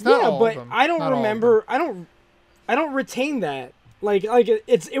going next. Not yeah, all but of them. I don't Not all of remember. I don't retain that. Like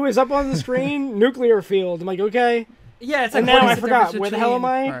it was up on the screen, nuclear field. I'm like, okay. Yeah, it's like And what now is I the forgot. difference Where the hell am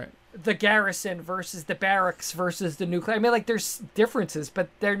between I? them. All right. The garrison versus the barracks versus the nuclear. I mean, like there's differences, but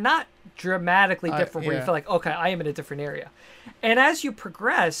they're not dramatically different. Where you yeah. feel like, okay, I am in a different area. And as you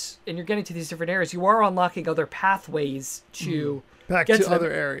progress and you're getting to these different areas, you are unlocking other pathways to Back get to them.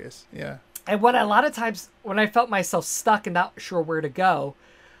 other areas. Yeah. And a lot of times when I felt myself stuck and not sure where to go,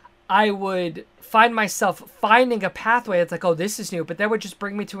 I would find myself finding a pathway. It's like, oh, this is new, but that would just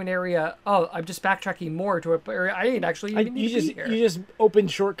bring me to an area. Oh, I'm just backtracking more to an area I didn't actually even need to be here. You just open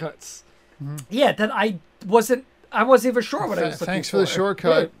shortcuts. Yeah, that I wasn't even sure what I was looking Thanks for. for the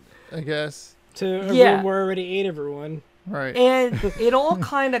shortcut, I guess. To a Yeah. room where I already ate everyone. Right. And it all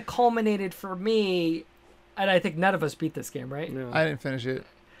kind of culminated for me, and I think none of us beat this game, right? No. I didn't finish it.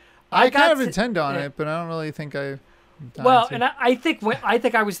 I I kind got of to- intend on yeah. it, but I don't really think I. Well, and I think I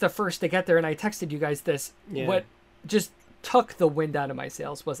think I was the first to get there, and I texted you guys this. Yeah. What just took the wind out of my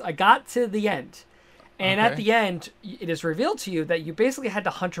sails was I got to the end, and at Okay. the end, it is revealed to you that you basically had to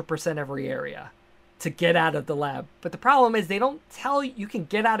 100% every area to get out of the lab. But the problem is they don't tell you can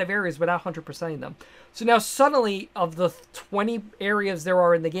get out of areas without 100%ing them. So now suddenly, of the 20 areas there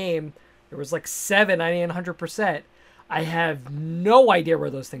are in the game, There was like 7, 90, and 100%. I have no idea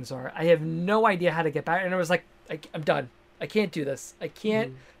where those things are. I have no idea how to get back. And I was like, I'm done. I can't do this. I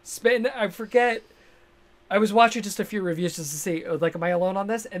can't spend. I forget. I was watching just a few reviews just to see, like, am I alone on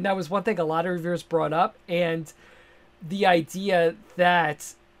this? And that was one thing a lot of reviewers brought up. And the idea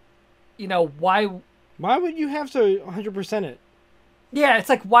that, you know, why would you have to 100% it? Yeah, it's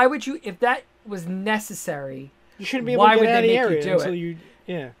like, why would you, if that was necessary, you shouldn't be able why to would get out of they the make you area do until it? you,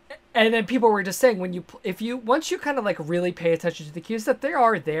 yeah. And then people were just saying, once you kind of like really pay attention to the cues, that they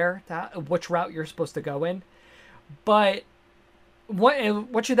are there, which route you're supposed to go in. But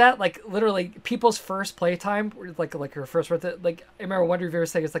once you that, like, literally people's first playtime, like your first route, like, I remember one reviewer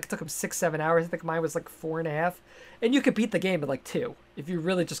saying it's like it took them 6-7 hours. I think mine was like 4.5, and you could beat the game in like 2 if you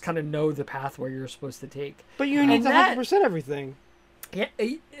really just kind of know the path where you're supposed to take. But you need to 100% everything. Yeah,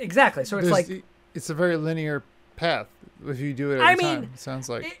 exactly. So it's like it's a very linear path if you do it every time. It sounds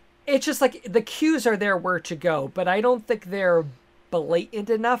like it's just like the cues are there where to go, but I don't think they're blatant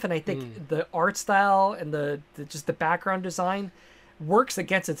enough. And I think the art style and the just the background design works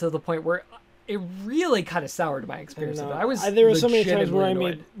against it to the point where it really kind of soured my experience of it. There were so many times where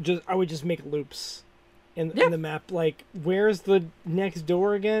I would just make loops in the map. Like, where's the next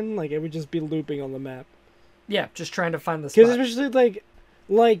door again? Like, it would just be looping on the map. Yeah, just trying to find the spot. Because especially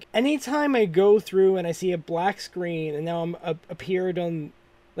like anytime I go through and I see a black screen and now I'm appeared on,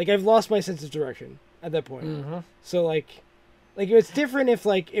 like, I've lost my sense of direction at that point. Mm-hmm. So like it's different if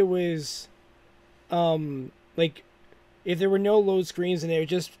like it was, like, if there were no load screens and they were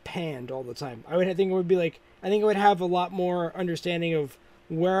just panned all the time. I think it would be like, I think I would have a lot more understanding of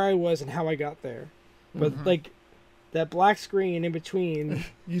where I was and how I got there. But like that black screen in between,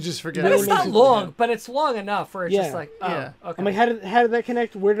 you just forget. But it's not long, but it's long enough where it's just like, okay. I'm like, how did that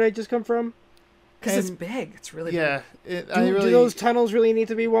connect? Where did I just come from? Because it's big. It's really big. Do those tunnels really need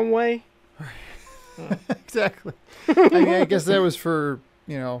to be one way? Exactly. I mean, I guess that was for,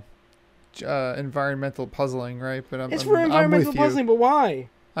 you know, environmental puzzling, right? But it's for environmental puzzling, but why?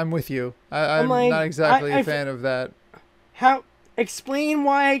 I'm with you. I'm like, not exactly a fan of that. How? Explain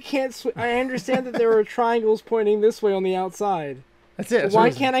why I can't. I understand that there are triangles pointing this way on the outside. That's it. Why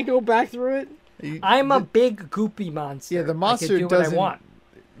can't I go back through it? I'm a big goopy monster. Yeah, the monster I can do what I want.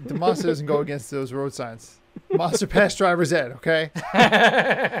 The monster doesn't go against those road signs. Monster pass driver's ed, okay?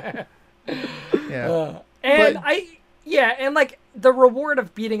 Yeah. And like the reward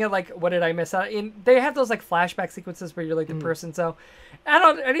of beating it, like, what did I miss out? They have those like flashback sequences where you're like the person. So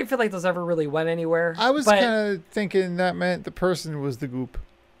I didn't feel like those ever really went anywhere. I was kind of thinking that meant the person was the goop.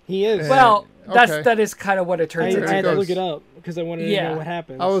 He is. Well, that is kind of what it turns into. I had to look it up because I wanted to know what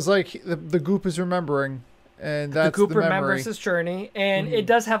happens. I was like, the goop is remembering, and that's the goop memory. remembers his journey, and it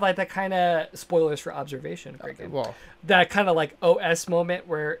does have like that kind of spoilers for observation. Great game. Well, that kind of like OS moment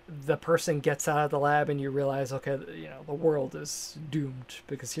where the person gets out of the lab and you realize, okay, you know, the world is doomed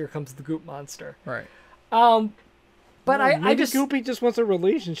because here comes the goop monster. Right. But I just Goopy just wants a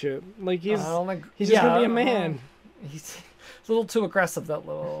relationship. Like he's just gonna be a man. He's a little too aggressive, that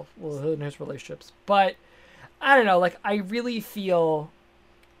little in his relationships. But I don't know. Like, I really feel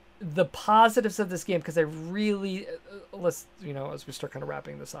the positives of this game because I really let's, you know, as we start kind of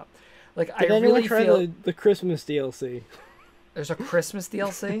wrapping this up. Like, Did I really feel the Christmas DLC. There's a Christmas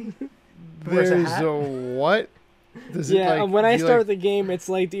DLC. There's a what? When I start the game, it's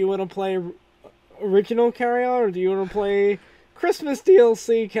like, do you want to play original Carry On or do you want to play Christmas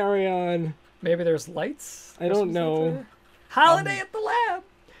DLC Carry On? Maybe there's lights. I don't know. Holiday at the lab.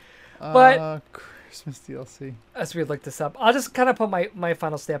 But Christmas DLC. As we look this up, I'll just kind of put my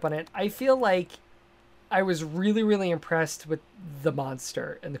final stamp on it. I feel like I was really, really impressed with the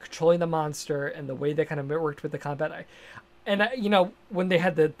monster and the controlling the monster and the way they kind of worked with the combat. You know, when they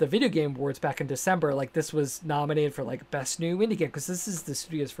had the video game awards back in December, like, this was nominated for like best new indie game because this is the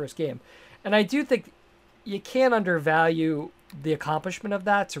studio's first game. And I do think you can't undervalue the accomplishment of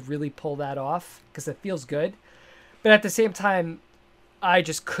that to really pull that off because it feels good. But at the same time, I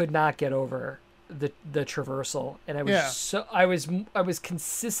just could not get over the traversal, and I was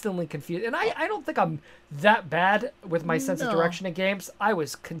consistently confused. And I don't think I'm that bad with my sense of direction in games. I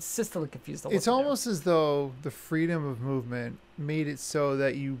was consistently confused. It's almost as though the freedom of movement made it so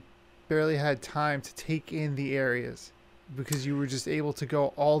that you barely had time to take in the areas because you were just able to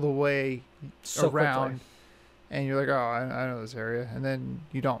go all the way around. Quickly. And you're like, oh, I know this area. And then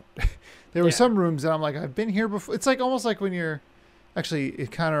you don't. There were some rooms that I'm like, I've been here before. It's like almost like when you're... Actually,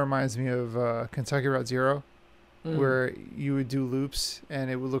 it kind of reminds me of Kentucky Route Zero, where you would do loops and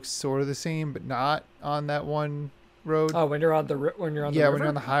it would look sort of the same, but not on that one road. Oh, when you're on the river? When you're on the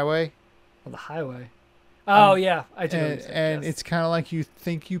highway. On the highway. Oh yeah, I do. know what and you're saying, and yes. it's kind of like you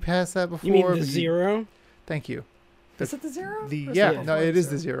think you passed that before. You mean the but you- zero? Thank you. Is it the zero? The Or is yeah, it no, the it is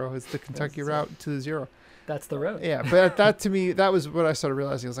the zero? zero. It's the Kentucky the route to the zero. That's the road. Yeah, but that to me, that was what I started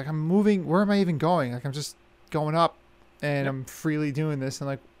realizing. I was like, I'm moving. Where am I even going? Like, I'm just going up, and I'm freely doing this. And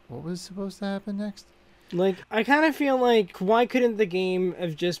like, what was supposed to happen next? Like, I kind of feel like, why couldn't the game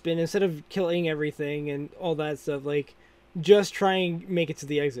have just been, instead of killing everything and all that stuff, like, just try and make it to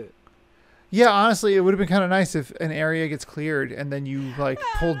the exit? Yeah, honestly, it would have been kind of nice if an area gets cleared and then you like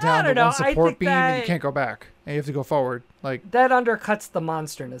pull I down the don't know. one I support think beam and you that- can't go back, and you have to go forward. Like That undercuts the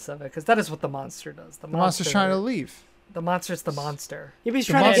monsterness of it, because that is what the monster does. the monster's trying to leave. The monster's the monster. Yeah, but he's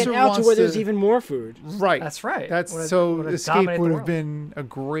The trying to get monster out to wants where there's to- even more food. Right. That's right. That's Wanna- so wanna escape dominate the would have world. been a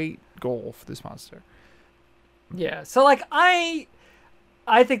great goal for this monster. Yeah. So like I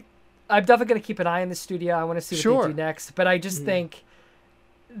think I'm definitely gonna keep an eye on the studio. I want to see what Sure. they do next. But I just think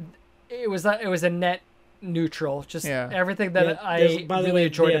it was a net neutral. Just Yeah. everything that Yeah, I there's- by the really way,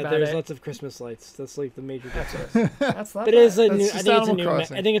 enjoyed yeah, about there's it. lots of Christmas lights. That's like the major difference. That's not But it is a That's new. just I think it's a Animal new.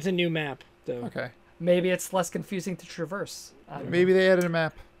 Crossing. I think it's a new map, though. Okay. Maybe it's less confusing to traverse. I don't Maybe they added a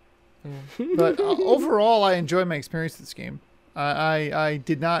map. But overall, I enjoyed my experience with this game. I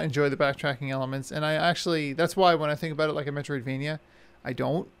did not enjoy the backtracking elements, and I actually that's why when I think about it like a Metroidvania, I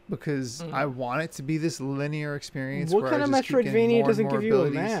don't, because I want it to be this linear experience. What where kind I of just keep getting Metroidvania more and doesn't more give you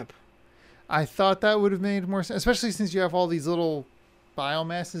abilities. a map? I thought that would have made more sense, especially since you have all these little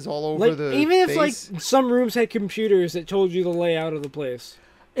biomasses all over Like, the even if base. like some rooms had computers that told you the layout of the place.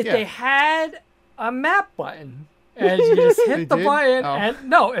 If Yeah. they had a map button and you just They hit the did? button Oh. and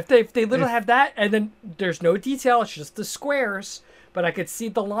no, if they literally have that and then there's no detail, it's just the squares, but I could see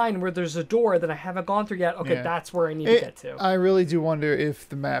the line where there's a door that I haven't gone through yet. Okay, Yeah. that's where I need to get to. I really do wonder if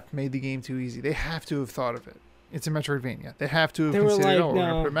the map made the game too easy. They have to have thought of it. It's a Metroidvania. They have to have They were considered, like, oh, we're going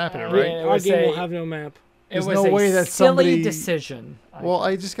to no, put a map in it, Yeah, right? it Our was game a- will have no map. It There's was no a way that silly somebody- decision. Well,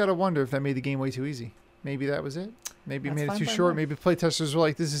 I just got to wonder if that made the game way too easy. Maybe that was it. Maybe it That's made it fine too by short. me. Maybe playtesters were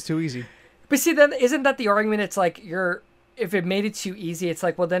like, this is too easy. But see, then isn't that the argument? It's like if it made it too easy, it's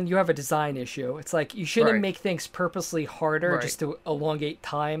like, well, then you have a design issue. It's like you shouldn't Right. make things purposely harder Right. just to elongate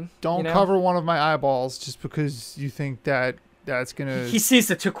time. Don't you know? cover one of my eyeballs just because you think that that's going to... He sees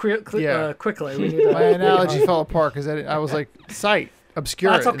it too quickly. Yeah. Quickly. We need to- My analogy fell apart because I was like, sight,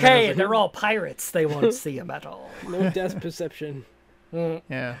 obscure. That's it. And then I okay. was They're all pirates. They won't see him at all. No depth perception. like,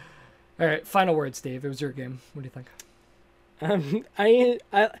 yeah. All right. Final words, Dave. It was your game. What do you think?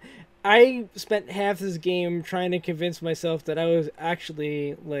 I spent half this game trying to convince myself that I was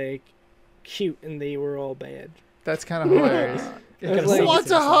actually like cute and they were all bad. That's kind of hilarious. You're I was gonna like- say Who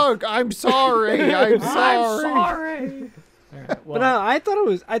wants a yourself. hug? I'm sorry. I'm sorry. I'm sorry. All right. Well, But I thought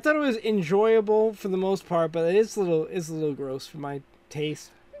it was enjoyable for the most part, but it's a little gross for my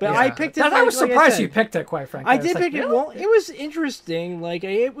taste. But I Yeah. picked it. I was like surprised said. you picked it. Quite frankly, I was did like, pick it. really? Well, it was interesting. Like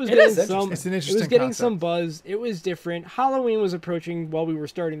it was It getting is some. interesting. It's an It was interesting getting some concept. buzz. It was different. Halloween was approaching while we were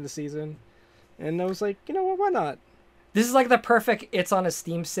starting the season, and I was like, you know what? Why not? This is like the perfect. It's on a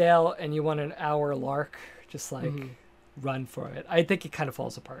Steam sale, and you want an hour lark. Just like run for it. I think it kind of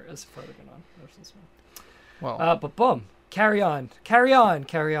falls apart as further going on. Well, But boom, carry on, carry on,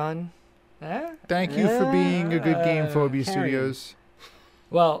 carry on. Eh? thank you for being a good game, Phobia carry. Studios.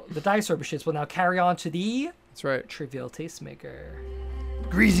 Well, the Dinosaur Machines will now carry on to the That's right. Trivial Tastemaker.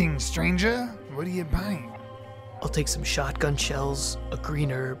 Greetings, stranger. What are you buying? I'll take some shotgun shells, a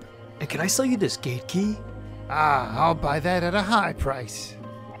green herb, and can I sell you this gate key? Ah, I'll buy that at a high price.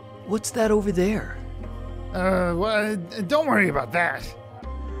 What's that over there? Well, don't worry about that.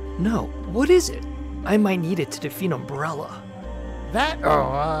 No, what is it? I might need it to defeat Umbrella.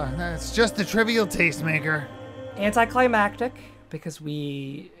 That's just the Trivial Tastemaker. Anticlimactic because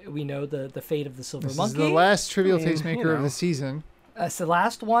we know the fate of the Silver This is Monkey. the last Trivial I mean, Tastemaker you of know. the season. It's the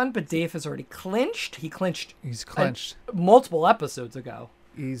last one, but Dave has already clinched. He clinched He's clenched. multiple episodes ago.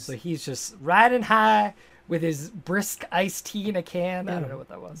 He's So he's just riding high with his brisk iced tea in a can. I don't know what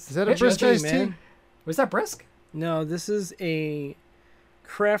that was. Is that a Yeah, brisk Judgy, iced tea? man. Was that brisk? No, this is a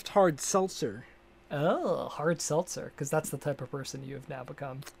craft hard seltzer. Oh, hard seltzer, because that's the type of person you have now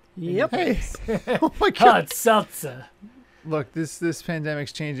become. Yep. Hey. Oh my god. Hard seltzer. Look, this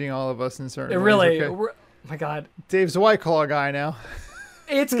pandemic's changing all of us in certain It ways, really, okay? oh my God. Dave's a White Claw guy now.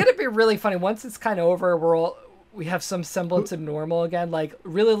 It's going to be really funny. Once it's kind of over, we have some semblance of normal again. Like,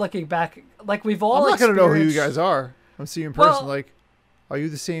 really looking back, like we've all I'm not going to know who you experienced- guys are. I'm seeing you in person. Well- Like, are you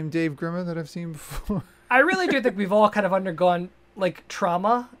the same Dave Grimmer that I've seen before? I really do think we've all kind of undergone like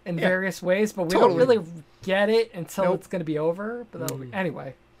trauma in Yeah. various ways, but we Totally. don't really get it until Nope. it's going to be over. But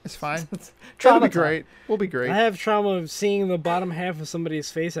anyway, It's fine. it's That'll trauma be great. We'll be great. I have trauma of seeing the bottom half of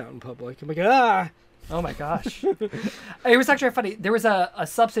somebody's face out in public. I'm like, ah. Oh my gosh. It was actually funny. There was a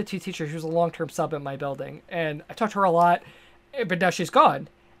substitute teacher. She was a long-term sub at my building, and I talked to her a lot, but now she's gone.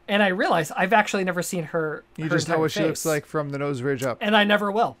 And I realized I've actually never seen her. You her just know entire what she looks face. like from the nose ridge up. And I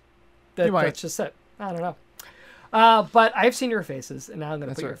never will. You might. That's just it. I don't know. But I've seen your faces, and now I'm going to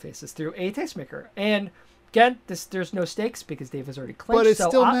That's put your right. faces through a tastemaker. And again, there's no stakes because Dave has already clinched. But it so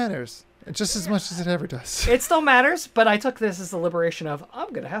still matters. Just as much as it ever does. It still matters, but I took this as the liberation of I'm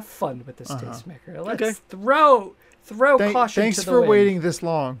going to have fun with this tastemaker. Let's Okay. throw caution Thanks to the for wind. waiting this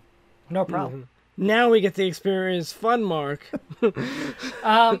long. No problem. Now we get to experience fun, Mark.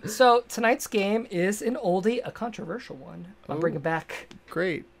 So tonight's game is an oldie, a controversial one. I'm bringing back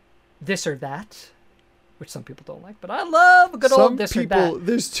Great. This or That, which some people don't like, but I love a good Some old This people, or That.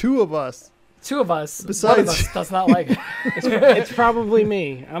 there's two of us. Two of us. One of Besides- us does not like it. It's probably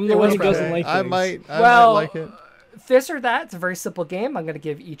me. I'm the It one was who doesn't probably- like I things. might Well, like it. This or That, it's a very simple game. I'm going to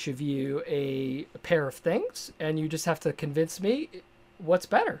give each of you a pair of things, and you just have to convince me what's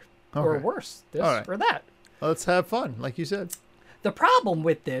better or Okay. worse, this All right. or that. Let's have fun, like you said. The problem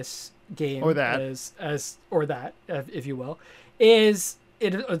with this game, Or that. if you will, is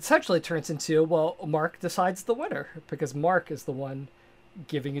it essentially turns into, well, Mark decides the winner because Mark is the one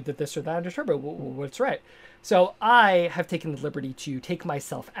giving you the this or that and determine what's right. So I have taken the liberty to take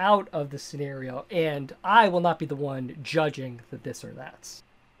myself out of the scenario, and I will not be the one judging the this or that's.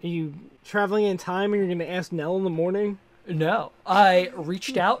 Are you traveling in time and you're going to ask Nell in the morning? No, I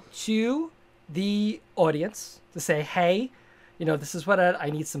reached out to the audience to say, hey, this is what I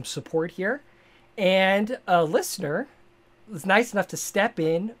need some support here. And a listener was nice enough to step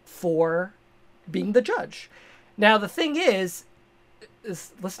in for being the judge. Now, the thing is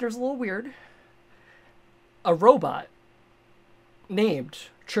this listener's a little weird. A robot named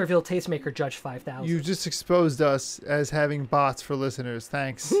Trivial Tastemaker Judge 5000. You just exposed us as having bots for listeners.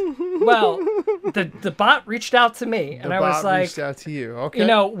 Thanks. Well, the bot reached out to me, and The I was bot like, reached out to you. Okay.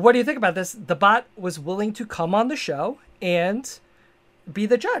 what do you think about this? The bot was willing to come on the show and be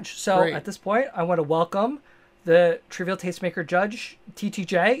the judge. So Great. at this point, I want to welcome the Trivial Tastemaker Judge,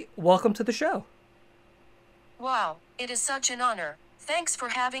 TTJ. Welcome to the show. Wow, it is such an honor. Thanks for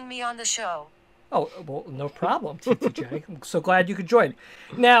having me on the show. Oh, well, no problem, TTJ. I'm so glad you could join.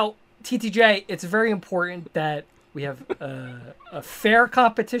 Now, TTJ, it's very important that we have a fair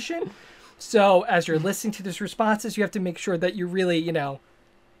competition. So as you're listening to these responses, you have to make sure that you really,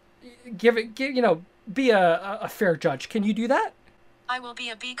 be a fair judge. Can you do that? I will be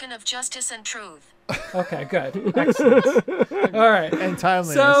a beacon of justice and truth. Okay, good. Excellent. All right. And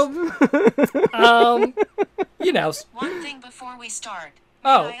timeliness. So, One thing before we start.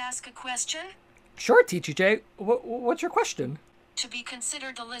 Oh. May I ask a question? Sure, TTJ. What's your question? To be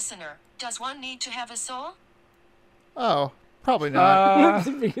considered a listener, does one need to have a soul? Oh, probably not.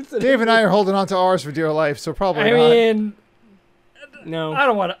 Dave and I are holding on to ours for dear life, so probably I not. mean, No. I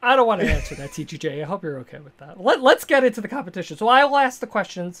don't want to answer that, TTJ. I hope you're okay with that. Let's get into the competition. So I will ask the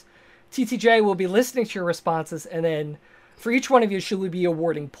questions. TTJ will be listening to your responses, and then for each one of you, she will be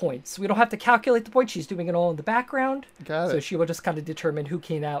awarding points. We don't have to calculate the points. She's doing it all in the background. Got So it. she will just kind of determine who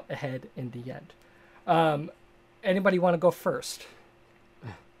came out ahead in the end. Anybody want to go first?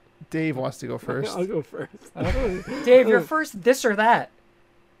 Dave wants to go first. I'll go first. Dave, you're first. This or that?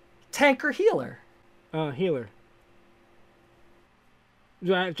 Tank or healer? Healer.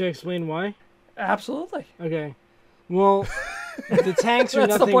 Do I have to explain why? Absolutely. Okay. Well, the tanks are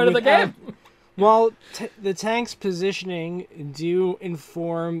That's the nothing point of the without- game. Well, the tank's positioning do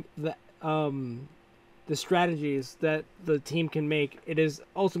inform the strategies that the team can make. It is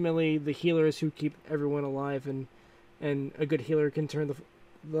ultimately the healers who keep everyone alive, and a good healer can turn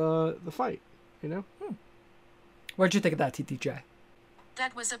the fight. What'd you think of that, TTJ?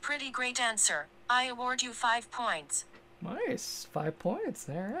 That was a pretty great answer. I award you 5 points. Nice. 5 points.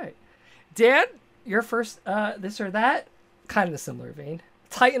 All right. Dan, your first this or that, kind of a similar vein.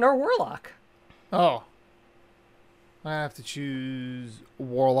 Titan or Warlock? Oh. I have to choose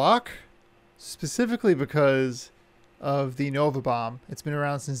Warlock, specifically because of the Nova Bomb. It's been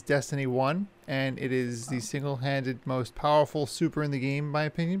around since Destiny 1, and it is the single-handed most powerful super in the game, in my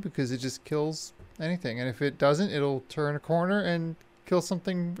opinion, because it just kills anything. And if it doesn't, it'll turn a corner and kill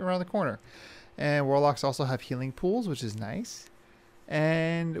something around the corner. And Warlocks also have healing pools, which is nice.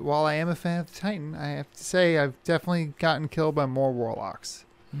 And while I am a fan of the Titan, I have to say I've definitely gotten killed by more Warlocks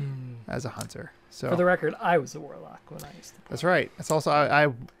as a hunter. So For the record, I was a Warlock when I used to play. that's right. That's also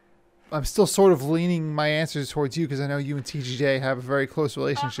I'm still sort of leaning my answers towards you because I know you and TGJ have a very close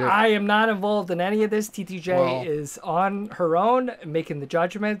relationship. I am not involved in any of this. TTJ Well- is on her own, making the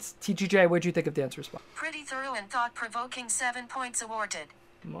judgments. TTJ, what'd you think of Dan's response? Pretty thorough and thought-provoking. 7 points awarded.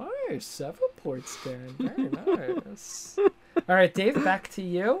 Nice. 7 points, Dan. Very nice. All right, Dave, back to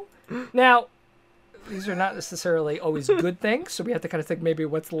you. Now, these are not necessarily always good things, so we have to kind of think maybe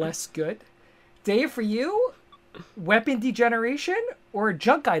what's less good. Dave, for you, weapon degeneration or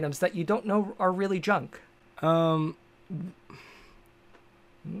junk items that you don't know are really junk?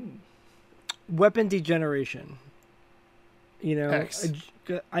 Weapon degeneration. You know, X.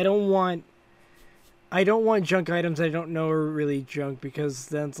 I don't want junk items I don't know are really junk, because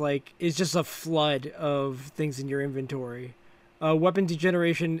then it's just a flood of things in your inventory. Weapon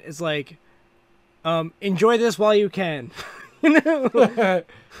degeneration is like, enjoy this while you can. You know?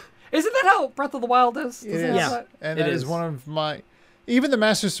 Isn't that how Breath of the Wild is? It Doesn't is. it have that? And It that is is. one of my. Even the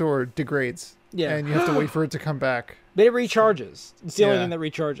Master Sword degrades. Yeah. And you have to wait for it to come back. But it recharges. It's the only Yeah. thing that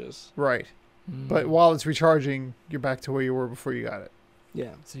recharges. Right. But while it's recharging, you're back to where you were before you got it.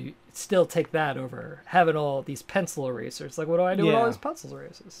 Yeah. So you still take that over having all these pencil erasers. Like, what do I do with all Yeah. these pencil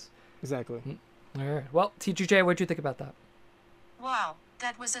erasers? Exactly. All right. Well, TGJ, what'd you think about that? Wow,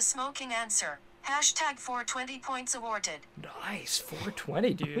 that was a smoking answer. Hashtag 420 points awarded. Nice.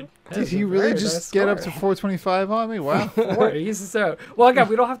 420, dude. Did he really just get up to 425 on me? Wow. 4? So, well, again,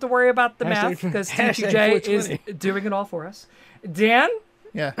 we don't have to worry about the math Hashtag- because hashtag TGJ is 420. doing it all for us. Dan,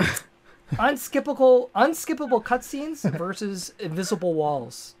 Yeah. unskippable cutscenes versus invisible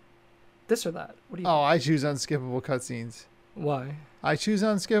walls. This or that? What do you? Oh, I choose unskippable cutscenes. Why? I choose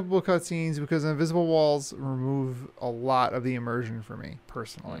unskippable cutscenes because invisible walls remove a lot of the immersion for me,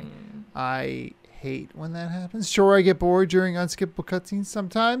 personally. I hate when that happens. Sure, I get bored during unskippable cutscenes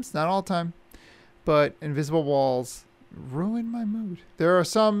sometimes, not all the time, but invisible walls ruin my mood. There are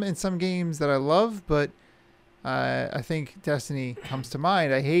some in some games that I love, but I think Destiny comes to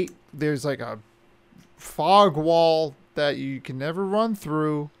mind. I hate there's like a fog wall that you can never run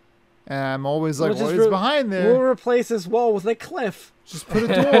through, and I'm always like, We'll what just is behind there? We'll replace this wall with a cliff. Just put a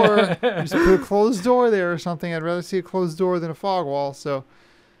door. Just put a closed door there or something. I'd rather see a closed door than a fog wall. So,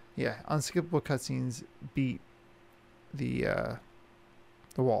 yeah, unskippable cutscenes beat the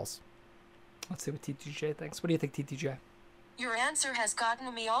walls. Let's see what TTJ thinks. What do you think, TTJ? Your answer has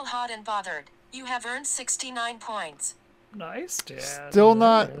gotten me all hot and bothered. You have earned 69 points. Nice, Dan. Still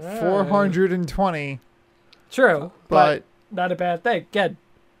not Alright. 420, True, but not a bad thing. Again,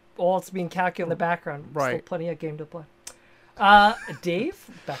 all it's being calculated in the background. Still Right. plenty of game to play. Dave,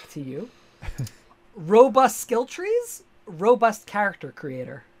 back to you. Robust skill trees, robust character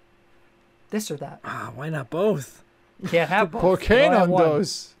creator. This or that. Ah, why not both? Can't have both. ¿Por qué Only no one.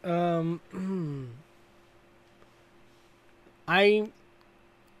 dos? I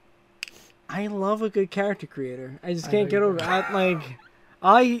love a good character creator. I just can't know get you over it.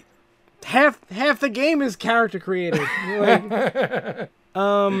 I half the game is character created.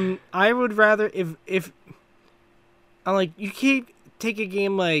 I would rather if you can't take a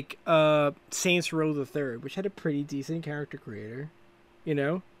game like Saints Row the Third, which had a pretty decent character creator, you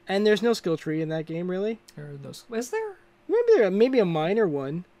know, and there's no skill tree in that game really. Is there? Maybe a minor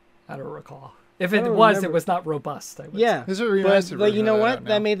one. I don't recall. If I it don't was, remember. it was not robust. I would Yeah, There's a but remastered like you version know of what? out now.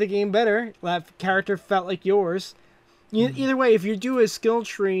 That made the game better. That character felt like yours. Either way, if you do a skill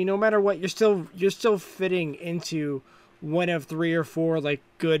tree, no matter what, you're still fitting into one of 3 or 4 like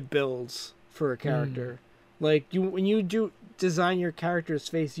good builds for a character. Like when you do design your character's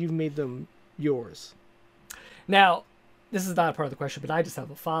face, you've made them yours. Now, this is not a part of the question, but I just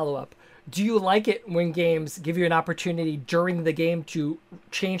have a follow-up. Do you like it when games give you an opportunity during the game to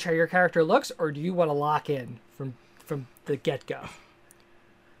change how your character looks, or do you want to lock in from the get-go?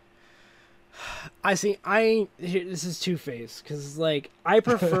 I see. This is two-faced because like I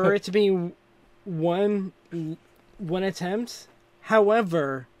prefer it to be one attempt.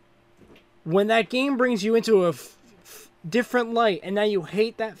 However, when that game brings you into a different light and now you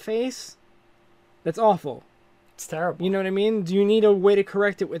hate that face, that's awful. It's terrible. You know what I mean? Do you need a way to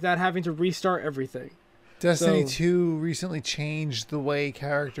correct it without having to restart everything? Destiny So- 2 recently changed the way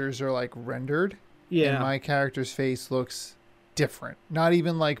characters are like rendered. Yeah. And my character's face looks different. Not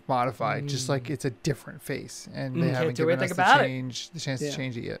even like modified, just like it's a different face. And they haven't do given anything us about it. the chance Yeah. to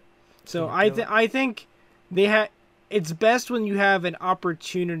change it yet. So I think they have. It's best when you have an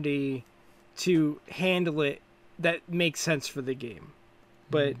opportunity to handle it that makes sense for the game,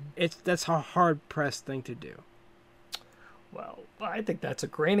 but that's a hard pressed thing to do. Well, I think that's a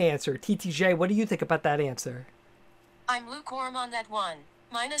great answer. TTJ, what do you think about that answer? I'm lukewarm on that one.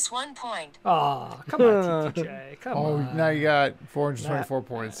 -1 point. Oh, come on, TTJ. Come Oh, on. now you got 424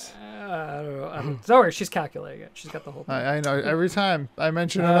 points. I don't know. Don't worry, she's calculating it. She's got the whole thing. I know. Every time I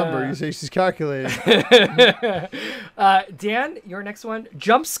mention a number, you say she's calculating. Dan, your next one.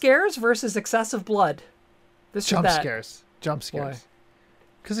 Jump scares versus excessive blood. This or Jump that. scares. Jump scares.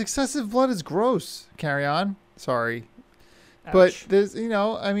 Because excessive blood is gross. Carry on. Sorry. But Ouch. there's,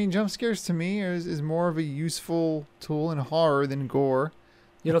 I mean, jump scares to me is more of a useful tool in horror than gore.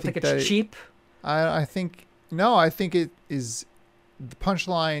 You don't think that it's cheap? I think it is the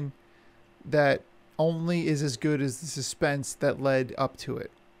punchline that only is as good as the suspense that led up to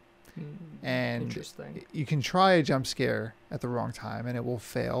it. And Interesting. you can try a jump scare at the wrong time and it will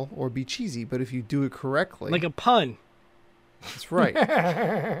fail or be cheesy. But if you do it correctly, Like a pun. that's right.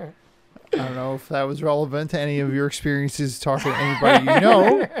 I don't know if that was relevant to any of your experiences talking to anybody you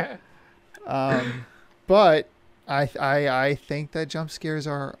know. But I think that jump scares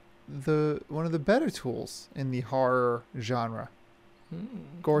are one of the better tools in the horror genre.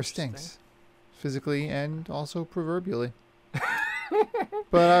 Gore stinks, physically and also proverbially.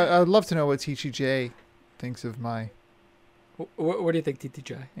 But I'd love to know what TTJ thinks of my What do you think,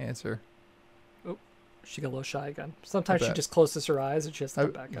 TTJ? answer. She got a little shy again. Sometimes she bet. just closes her eyes and she has to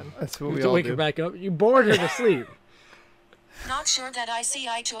come back in. That's what You we have to all wake her do. back up. You bored her to sleep. Not sure that I see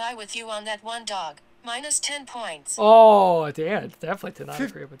eye to eye with you on that one, dog. Minus 10 points. Oh, Dan, definitely did not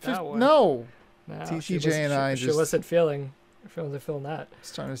agree with that one. No, No, TTJ she wasn't- and I she just- wasn't feeling that.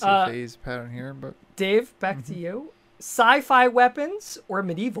 starting to see a phase pattern here, but Dave, back to you. Sci-fi weapons or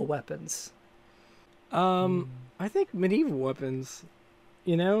medieval weapons? I think medieval weapons,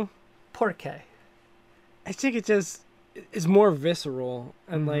 Por qué? I think it just is more visceral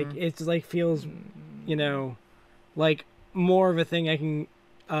and like it's like feels, like more of a thing I can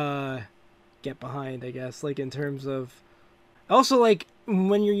get behind, I guess. Like in terms of, also like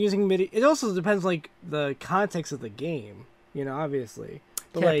when you're using it also depends like the context of the game, obviously.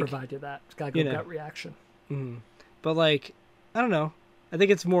 But Can't like, provide you that. It's got to go know. gut reaction. but like, I don't know. I think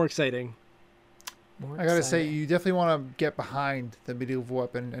it's more exciting. More I gotta say, exciting. you definitely want to get behind the medieval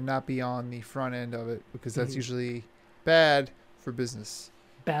weapon and not be on the front end of it because that's usually bad for business.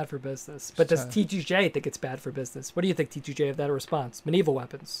 Bad for business. But does Just TTJ think it's bad for business? What do you think, TTJ, of that response? Medieval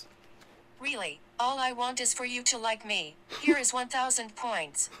weapons. Really, all I want is for you to like me. Here is 1,000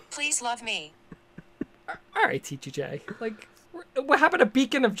 points. Please love me. All right, TTJ. Like, what happened to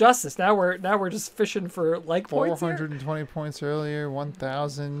Beacon of Justice? Now we're just fishing for like points here? 420 points earlier,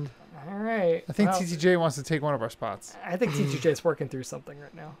 1,000. All right. I think well, TTJ wants to take one of our spots. I think TTJ is working through something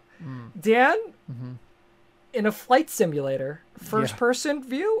right now. Dan, in a flight simulator, first-person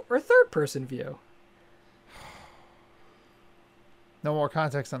view or third-person view? No more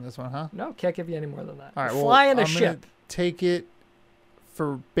context on this one, huh? No, can't give you any more than that. All right, You're well, flying a I'm ship. gonna take it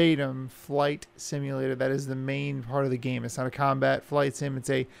verbatim. Flight simulator. That is the main part of the game. It's not a combat flight sim. It's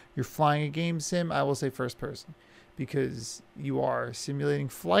you're flying a game sim. I will say first person because you are simulating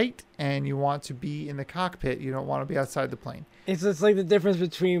flight and you want to be in the cockpit. You don't want to be outside the plane. It's like the difference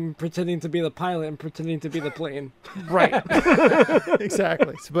between pretending to be the pilot and pretending to be the plane. Right.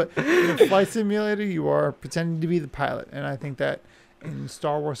 Exactly. But in a flight simulator, you are pretending to be the pilot, and I think that. In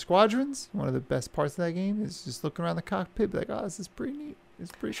Star Wars Squadrons, one of the best parts of that game is just looking around the cockpit, be like, "Oh, this is pretty neat.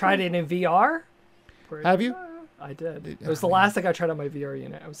 It's pretty." Tried cool. it in VR. Have you? I did. It- It was the oh, last thing I tried on my VR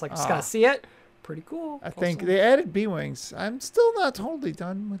unit. I was like, just gotta see it. Pretty cool. I think Also- they added B-Wings. I'm still not totally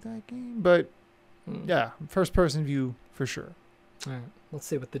done with that game, but yeah, first-person view for sure. All right, let's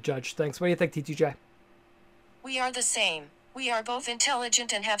see what the judge thinks. What do you think, TTJ? We are the same. We are both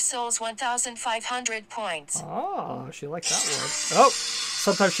intelligent and have souls 1,500 points. Oh, she likes that word. Oh,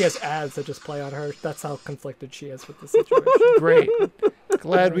 sometimes she has ads that just play on her. That's how conflicted she is with the situation. Great.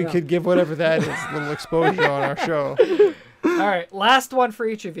 Glad we Yeah. could give whatever that is a little exposure on our show. All right, last one for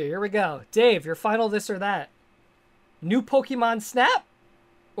each of you. Here we go. Dave, your final this or that. New Pokemon Snap,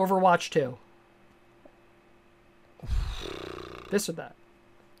 Overwatch 2. This or that.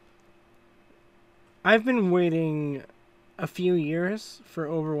 I've been waiting a few years for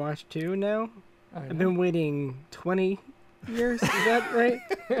Overwatch 2 now. I've been waiting 20 years, is that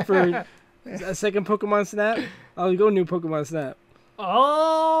right? For a second Pokemon Snap? I'll go new Pokemon Snap.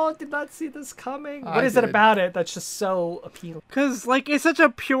 Oh, did not see this coming. What I is it did. about it that's just so appealing? Cause like it's such a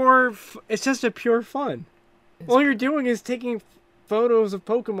pure fun. All you're doing is taking photos of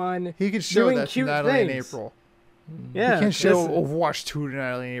Pokemon. He could show doing that to cute Natalie in things. April. Yeah, He can show that's- Overwatch 2 to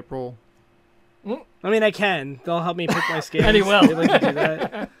Natalie in April. I mean, I can. They'll help me pick my skins. And he will. They let you do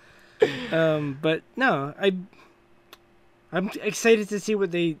that. But no, I'm excited to see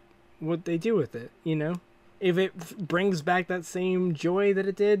what they do with it. If it brings back that same joy that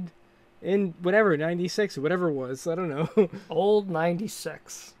it did in whatever 96 or whatever it was. I don't know. Old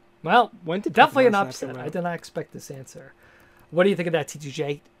 96. Well, When did definitely Pokemon an Snap upset. come I out? did not expect this answer. What do you think of that,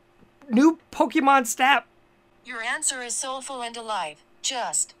 TTJ? New Pokemon Snap. Your answer is soulful and alive,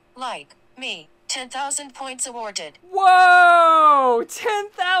 just like me. 10,000 points awarded. Whoa!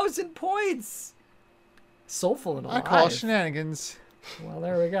 10,000 points! Soulful and I alive. call shenanigans. Well,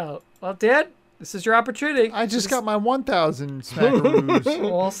 there we go. Well, Dan, this is your opportunity. I just got my 1,000 smackaroos.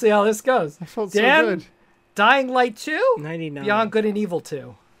 We'll see how this goes. I felt Dan? so good. Dying Light 2? 99. Beyond Good and Evil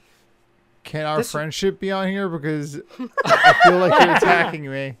 2. Can our This- friendship be on here? Because I feel like you're attacking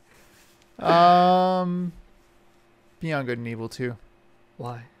me. Beyond Good and Evil 2.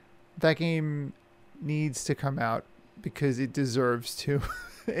 Why? That game needs to come out because it deserves to.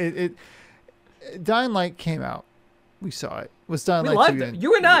 Dying Light came out. We saw it. Was Dying We Light loved 2 it. in?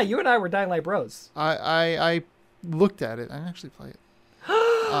 You and I were Dying Light bros. I looked at it. I didn't actually play it.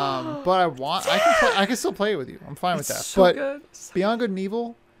 But I can still play it with you. I'm fine with that. So but good. Beyond Good and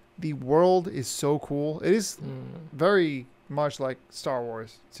Evil, the world is so cool. It is very much like Star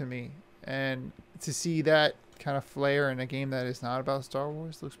Wars to me. And to see that kind of flair in a game that is not about Star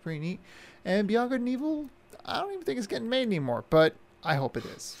Wars looks pretty neat. And Beyond Good and Evil, I don't even think it's getting made anymore, but I hope it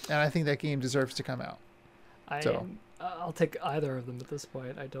is. And I think that game deserves to come out. So. I'll take either of them at this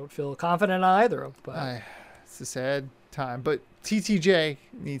point. I don't feel confident in either of them. But It's a sad time. But TTJ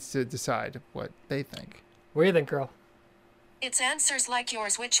needs to decide what they think. what do you think, girl? It's answers like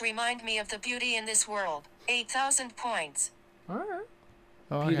yours which remind me of the beauty in this world. 8,000 points. All right.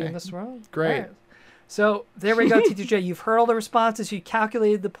 Oh, Beauty in okay. this world. Great. All right. So there we go, TTJ. You've heard all the responses. You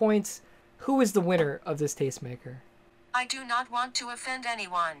calculated the points. Who is the winner of this tastemaker? I do not want to offend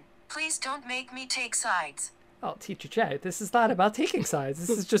anyone. Please don't make me take sides. Oh, TTJ, this is not about taking sides.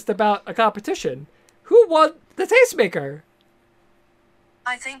 This is just about a competition. Who won the tastemaker?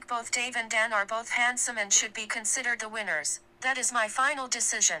 I think both Dave and Dan are both handsome and should be considered the winners. That is my final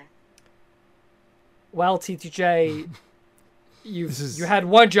decision. Well, TTJ, you This is- had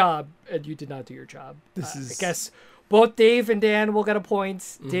one job and you did not do your job. This I is- guess both Dave and Dan will get a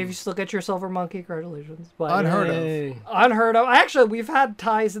point. Dave, you still get your silver monkey. Congratulations. But, Unheard of. Hey. Unheard of. Actually, we've had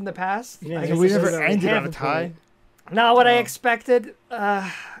ties in the past. Yeah, I so guess we this never is ended half on a a tie. point. not what I expected.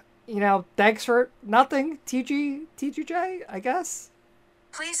 Thanks for nothing, TTJ, I guess.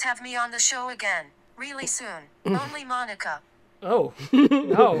 Please have me on the show again. Really soon. Only Monica. Oh,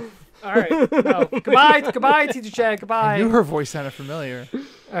 no. All right. No. Goodbye, TTJ. Goodbye. I knew her voice sounded familiar.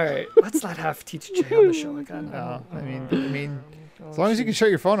 All right. Let's not have TTJ on the show again. No, I mean, as long as you can shut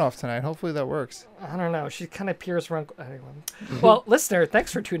your phone off tonight, hopefully that works. I don't know. She kind of peers around. Anyway. Well, listener,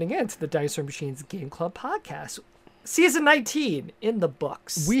 thanks for tuning in to the Dinosaur Machines Game Club podcast. Season 19 in the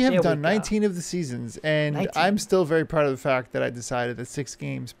books. We have There done go. 19 of the seasons, and 19. I'm still very proud of the fact that I decided that 6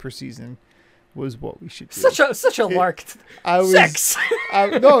 games per season was what we should do. Such a lark. I was, 6.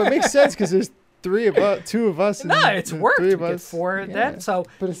 No, it makes sense because there's 2 of us. And No, it's worked. 3 We of get us. 4 Yeah. then. So,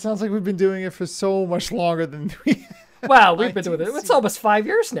 But it sounds like we've been doing it for so much longer than we. wow, we've been doing it. It's almost 5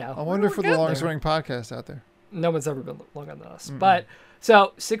 years now. I wonder if We're we're the getting longest there. running podcast out there. No one's ever been longer than us. But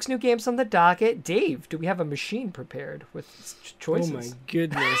so 6 new games on the docket. Dave, do we have a machine prepared with choices? Oh my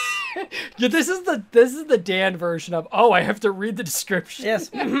goodness. Yeah, this is the Dan version of I have to read the description. Yes.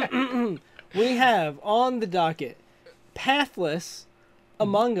 We have on the docket Pathless,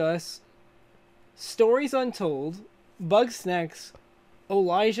 Among Us, Stories Untold, Bug Snacks,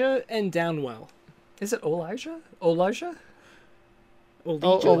 Elijah, and Downwell. Is it Elijah? Elijah?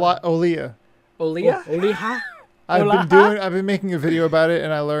 Olia. Olia? Oliha? I've been making a video about it,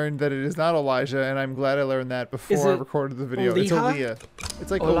 and I learned that it is not Elijah, and I'm glad I learned that Is before I it recorded the video. It's Oliha? Olia.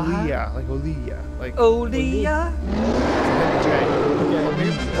 It's like Olaha? Olia, like Olia, like Olia? J.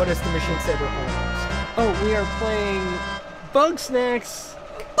 Okay, what does the machine say about Oh, we are playing Bug Snacks.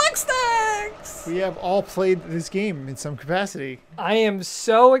 Bug Snacks! We have all played this game in some capacity. I am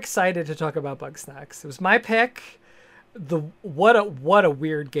so excited to talk about Bug Snacks. It was my pick. What a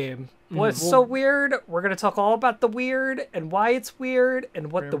weird game. What's so weird? We're gonna talk all about the weird and why it's weird and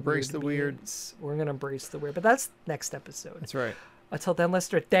what We're the gonna embrace weird the weird. means. We're gonna embrace the weird, but that's next episode. That's right. Until then,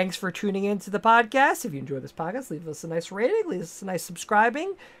 listener, thanks for tuning in to the podcast. If you enjoy this podcast, leave us a nice rating, leave us a nice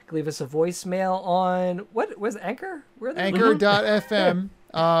subscribing, leave us a voicemail on what was Anchor? Where are they? Anchor.fm.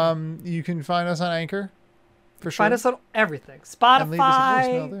 You can find us on Anchor. For sure. Find us on everything. And leave us a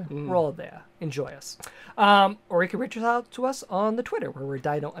voicemail Spotify. there. We're all there. Enjoy us. Or you can reach out to us on the Twitter where we're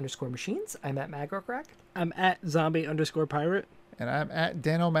Dino_Machines. I'm at Magrocrack. I'm at zombie_pirate. And I'm at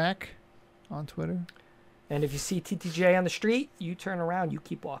Danomac on Twitter. And if you see TTJ on the street, you turn around, you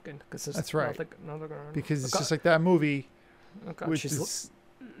keep walking. That's right. Nothing, Because it's Okay. just like that movie, Okay, which she's, is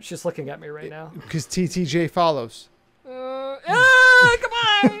she's looking at me right now. because TTJ follows. Goodbye.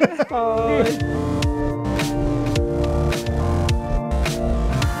 Bye.